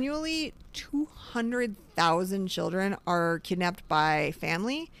 annually 200,000 children are kidnapped by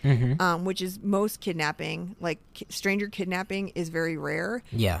family, which is most kidnapping. Like stranger kidnapping is very rare.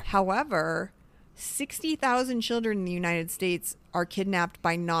 Yeah. However, 60,000 children in the United States are kidnapped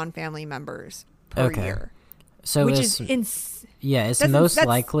by non-family members per year. So which it's, is it's most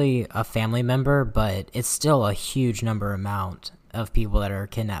likely a family member, but it's still a huge amount of people that are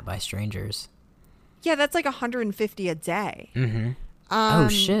kidnapped by strangers. Yeah, that's like 150 a day. Oh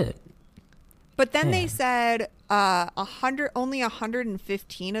shit! But then they said only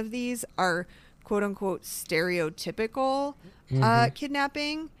 115 of these are quote unquote stereotypical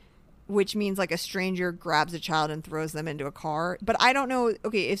kidnapping, which means like a stranger grabs a child and throws them into a car. But I don't know.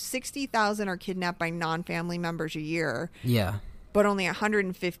 Okay, if 60,000 are kidnapped by non-family members a year, but only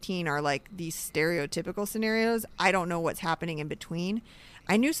 115 are like these stereotypical scenarios, I don't know what's happening in between.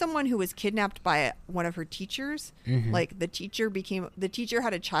 I knew someone who was kidnapped by one of her teachers. Like the teacher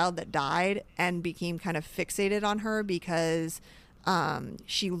had a child that died and became kind of fixated on her because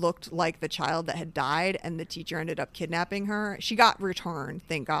she looked like the child that had died, and the teacher ended up kidnapping her. She got returned,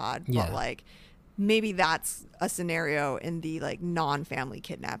 thank God. But like maybe that's a scenario in the like non-family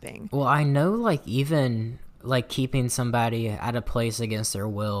kidnapping. Well, I know like even like keeping somebody at a place against their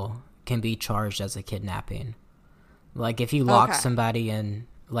will can be charged as a kidnapping. Like if you lock somebody in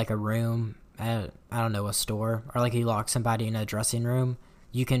like a room I don't know, a store, or like you lock somebody in a dressing room,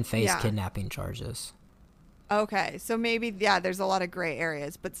 you can face kidnapping charges. Okay, so maybe there's a lot of gray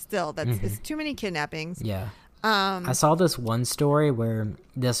areas, but still, it's too many kidnappings. Yeah. I saw this one story where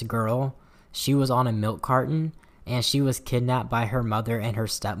this girl, she was on a milk carton and she was kidnapped by her mother and her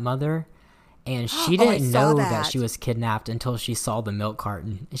stepmother, and she didn't know that she was kidnapped until she saw the milk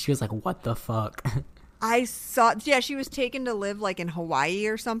carton, and she was like, what the fuck? I saw, she was taken to live like in Hawaii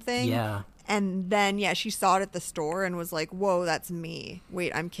or something. Yeah. And then, she saw it at the store and was like, whoa, that's me.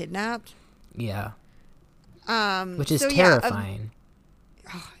 Wait, I'm kidnapped? Yeah. Which is terrifying.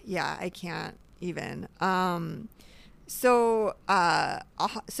 Yeah, I can't even. So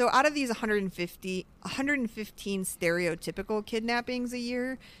out of these 115 stereotypical kidnappings a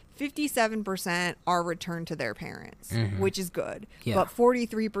year, 57% are returned to their parents, which is good. Yeah. But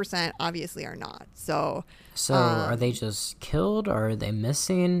 43% obviously are not. So are they just killed, or are they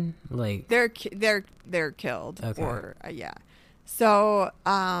missing? Like they're killed. Okay. Or So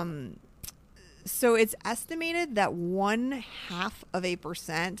it's estimated that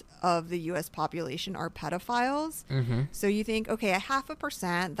 0.5% of the U.S. population are pedophiles. So you think, okay,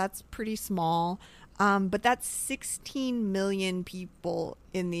 0.5%, that's pretty small. But that's 16 million people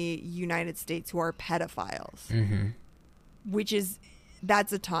in the United States who are pedophiles,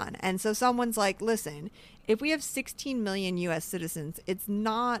 that's a ton. And so someone's like, listen, if we have 16 million U.S. citizens, it's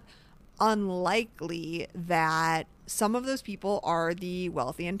not unlikely that some of those people are the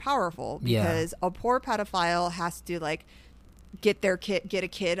wealthy and powerful, because a poor pedophile has to like get a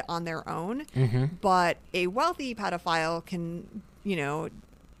kid on their own, but a wealthy pedophile can,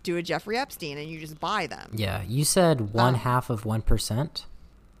 do a Jeffrey Epstein and you just buy them. Yeah, you said 0.5%.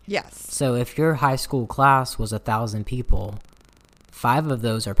 Yes. So if your high school class was 1,000 people, 5 of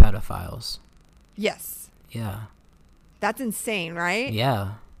those are pedophiles. Yes. Yeah. That's insane, right?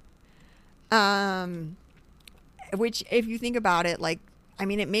 Yeah. Which, if you think about it, like, I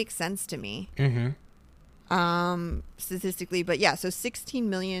mean, it makes sense to me. Statistically, but so 16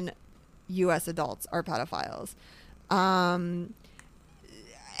 million U.S. adults are pedophiles.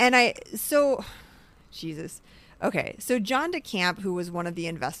 Jesus. Okay, so John DeCamp, who was one of the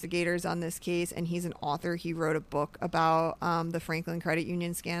investigators on this case, and he's an author, he wrote a book about the Franklin Credit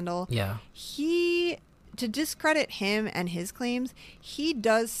Union scandal. Yeah. To discredit him and his claims, he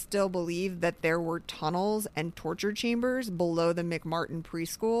does still believe that there were tunnels and torture chambers below the McMartin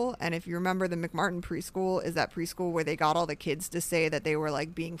preschool. And if you remember, the McMartin preschool is that preschool where they got all the kids to say that they were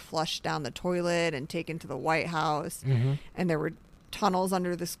like being flushed down the toilet and taken to the White House. And there were tunnels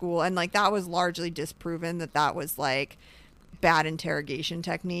under the school. And like that was largely disproven that was like bad interrogation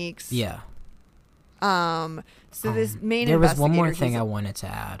techniques. Yeah. So this main there was one more thing I wanted to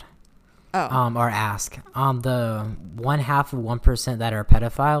add. Or ask. The 0.5% that are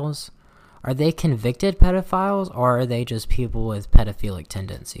pedophiles, are they convicted pedophiles, or are they just people with pedophilic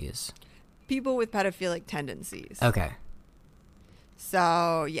tendencies? People with pedophilic tendencies. Okay.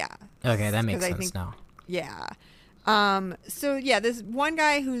 So, yeah. Okay, that makes sense now. Yeah. This one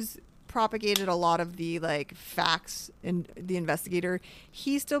guy who's propagated a lot of the, like, facts, and the investigator,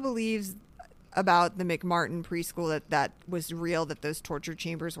 he still believes about the McMartin preschool that was real, that those torture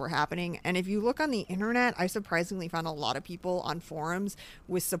chambers were happening. And if you look on the internet, I surprisingly found a lot of people on forums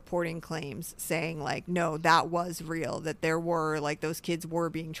with supporting claims saying like, no, that was real, that there were like those kids were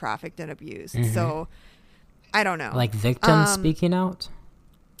being trafficked and abused. So I don't know, like victims speaking out.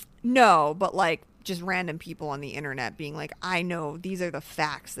 No, but like just random people on the internet being like, I know these are the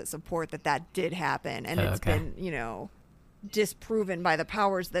facts that support that did happen, and it's been disproven by the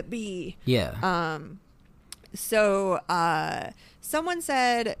powers that be. Someone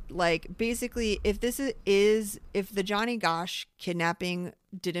said, like, basically, if the Johnny Gosch kidnapping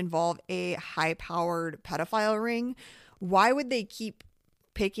did involve a high-powered pedophile ring, why would they keep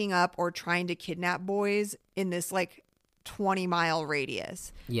picking up or trying to kidnap boys in this like 20-mile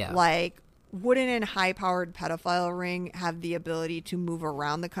radius? Like, wouldn't a high-powered pedophile ring have the ability to move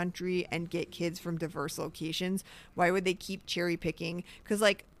around the country and get kids from diverse locations? Why would they keep cherry picking? Because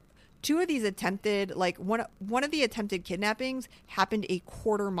like two of these attempted, like one of the attempted kidnappings happened a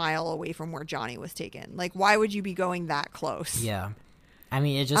quarter mile away from where Johnny was taken. Like, why would you be going that close? Yeah, I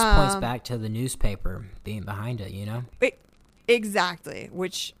mean, it just points back to the newspaper being behind it, you know? Exactly.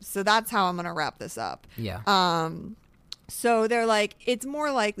 So that's how I'm gonna wrap this up. So they're like, it's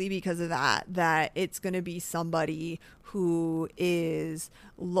more likely because of that it's going to be somebody who is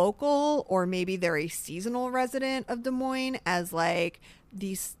local, or maybe they're a seasonal resident of Des Moines, as like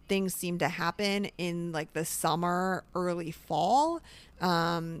these things seem to happen in like the summer, early fall.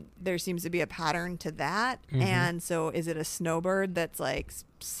 There seems to be a pattern to that. And so is it a snowbird that's like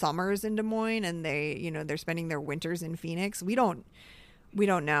summers in Des Moines and they're spending their winters in Phoenix? We don't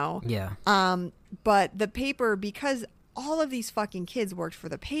know. Yeah. But the paper, because all of these fucking kids worked for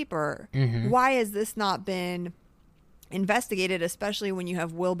the paper, why has this not been investigated, especially when you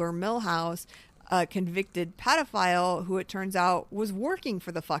have Wilbur Millhouse, a convicted pedophile who it turns out was working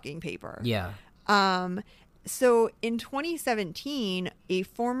for the fucking paper? Yeah. So in 2017, a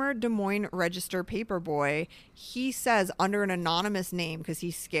former Des Moines Register paperboy, he says under an anonymous name because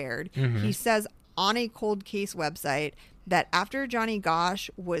he's scared, he says on a cold case website that after Johnny Gosch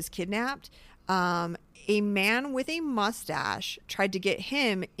was kidnapped, a man with a mustache tried to get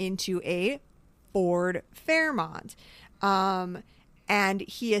him into a Ford Fairmont. And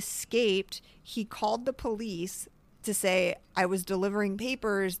he escaped. He called the police to say, I was delivering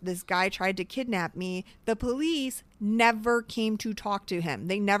papers. This guy tried to kidnap me. The police never came to talk to him.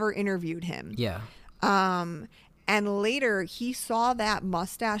 They never interviewed him. Yeah. And later he saw that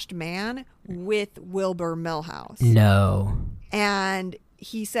mustached man with Wilbur Millhouse. No. And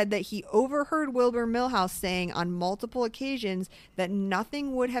he said that he overheard Wilbur Millhouse saying on multiple occasions that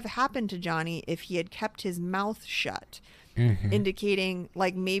nothing would have happened to Johnny if he had kept his mouth shut, indicating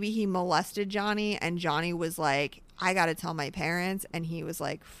like maybe he molested Johnny and Johnny was like, I got to tell my parents. And he was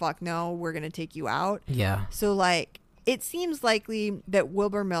like, fuck no, we're going to take you out. Yeah. So like, it seems likely that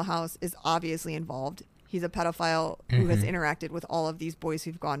Wilbur Millhouse is obviously involved. He's a pedophile who has interacted with all of these boys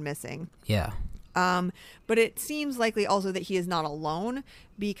who've gone missing. Yeah. But it seems likely also that he is not alone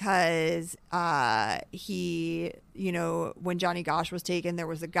because he, when Johnny Gosch was taken, there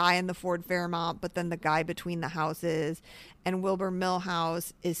was a guy in the Ford Fairmont, but then the guy between the houses, and Wilbur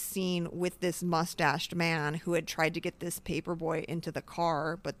Millhouse is seen with this mustached man who had tried to get this paperboy into the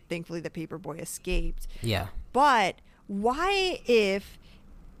car, but thankfully the paperboy escaped. Yeah. But why if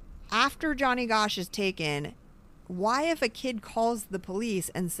after Johnny Gosch is taken, why if a kid calls the police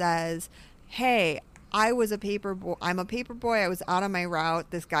and says, hey, I'm a paperboy, I was out on my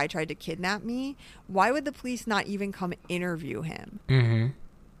route, this guy tried to kidnap me, why would the police not even come interview him?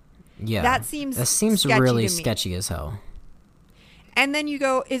 Yeah. That seems really to me. sketchy as hell. And then you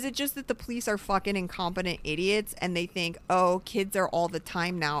go, is it just that the police are fucking incompetent idiots and they think, oh, kids are all the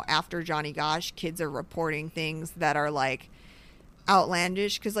time now after Johnny Gosch, kids are reporting things that are like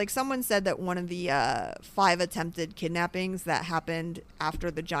outlandish? Because like someone said that one of the 5 attempted kidnappings that happened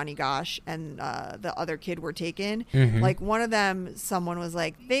after the Johnny Gosch and the other kid were taken, like one of them, someone was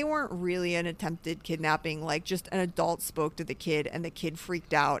like, they weren't really an attempted kidnapping, like just an adult spoke to the kid and the kid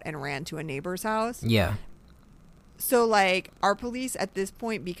freaked out and ran to a neighbor's house. Yeah. So like, are police at this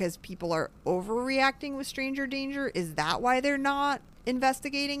point, because people are overreacting with stranger danger, is that why they're not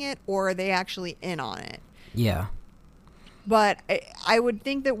investigating it, or are they actually in on it? Yeah. But I would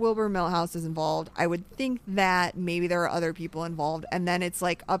think that Wilbur Millhouse is involved. I would think that maybe there are other people involved. And then it's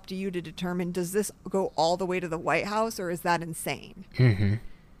like up to you to determine, does this go all the way to the White House or is that insane?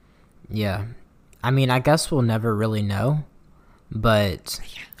 Yeah. I mean, I guess we'll never really know. But,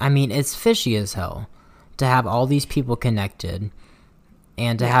 I mean, it's fishy as hell to have all these people connected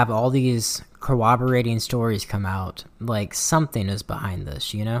and to have all these corroborating stories come out. Like, something is behind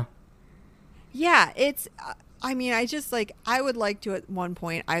this, you know? Yeah, it's... I mean, I would like to at one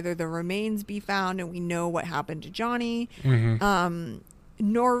point either the remains be found and we know what happened to Johnny.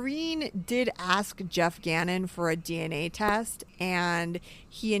 Noreen did ask Jeff Gannon for a DNA test, and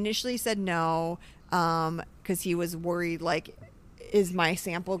he initially said no, because he was worried, like, is my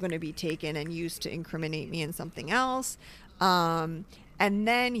sample going to be taken and used to incriminate me in something else? And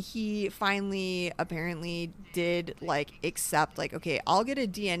then he finally apparently did like accept, like, okay, I'll get a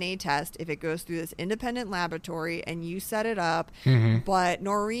DNA test if it goes through this independent laboratory and you set it up. But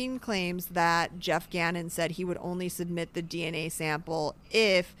Noreen claims that Jeff Gannon said he would only submit the DNA sample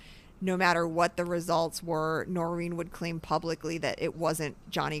if, no matter what the results were, Noreen would claim publicly that it wasn't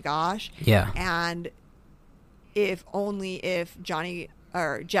Johnny Gosch. Yeah. And if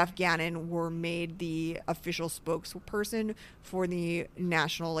Jeff Gannon were made the official spokesperson for the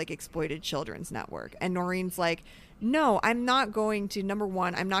National like Exploited Children's Network. And Noreen's like, no, I'm not going to, number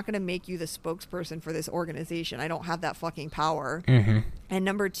one, I'm not going to make you the spokesperson for this organization. I don't have that fucking power. And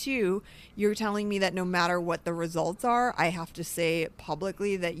number two, you're telling me that no matter what the results are, I have to say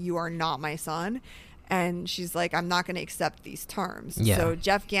publicly that you are not my son. And she's like, I'm not going to accept these terms. Yeah. So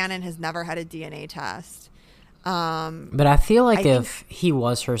Jeff Gannon has never had a DNA test. But I feel like if he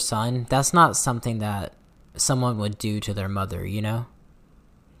was her son, that's not something that someone would do to their mother, you know?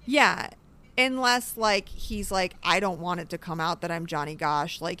 Yeah. unless like he's like, I don't want it to come out that I'm Johnny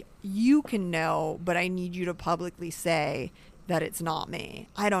Gosch. Like, you can know, but I need you to publicly say that it's not me.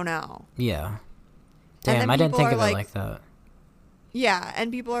 I don't know. Yeah. Damn, I didn't think of it like that. Yeah,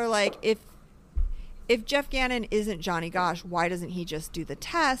 and people are like, if Jeff Gannon isn't Johnny Gosch, why doesn't he just do the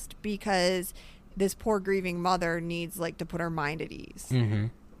test? Because this poor grieving mother needs like to put her mind at ease. Mm-hmm.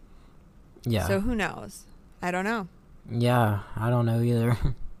 Yeah. So who knows? I don't know. Yeah, I don't know either.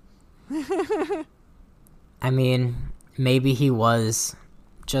 I mean, maybe he was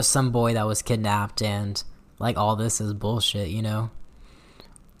just some boy that was kidnapped and like all this is bullshit, you know?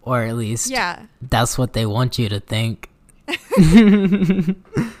 Or at least that's what they want you to think.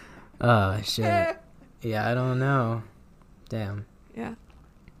 Oh, shit. Yeah, I don't know. Damn. Yeah.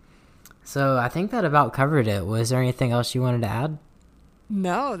 So I think that about covered it. Was there anything else you wanted to add?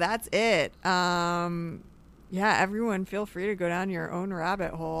 No, that's it. Yeah, everyone feel free to go down your own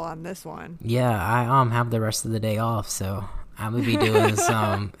rabbit hole on this one. Yeah, I have the rest of the day off, so I'm gonna be doing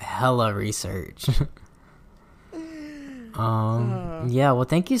some hella research. Yeah, well,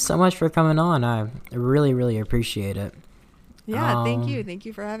 thank you so much for coming on. I really, really appreciate it. Yeah, thank you. Thank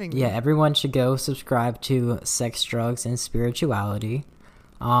you for having me. Yeah, everyone should go subscribe to Sex, Drugs, and Spirituality.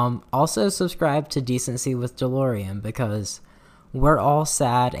 Also subscribe to Decency with DeLorean, because we're all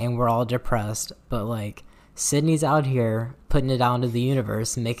sad and we're all depressed, but like Sydney's out here putting it out into the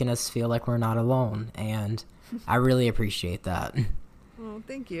universe, making us feel like we're not alone, and I really appreciate that. Well,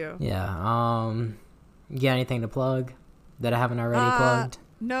 thank you. Yeah. You got anything to plug that I haven't already plugged?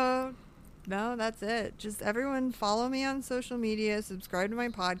 No, that's it. Just everyone follow me on social media, subscribe to my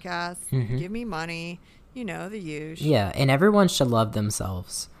podcast, give me money, you know, the usual. Yeah, and everyone should love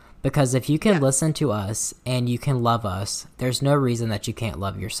themselves, because if you can listen to us and you can love us, there's no reason that you can't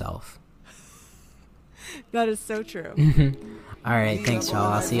love yourself. That is so true. All right, thanks,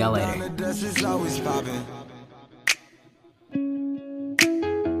 y'all. I'll see y'all later.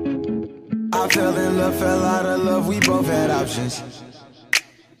 I fell in love, fell out of love, we both had options.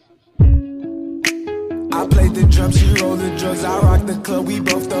 I played the drums, she rolled the drugs, I rocked the club, we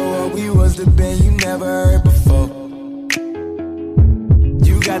both throw up, we was the band you never heard before.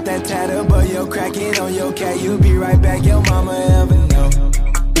 You got that tattoo, but you're cracking on your cat, you'll be right back, your mama ever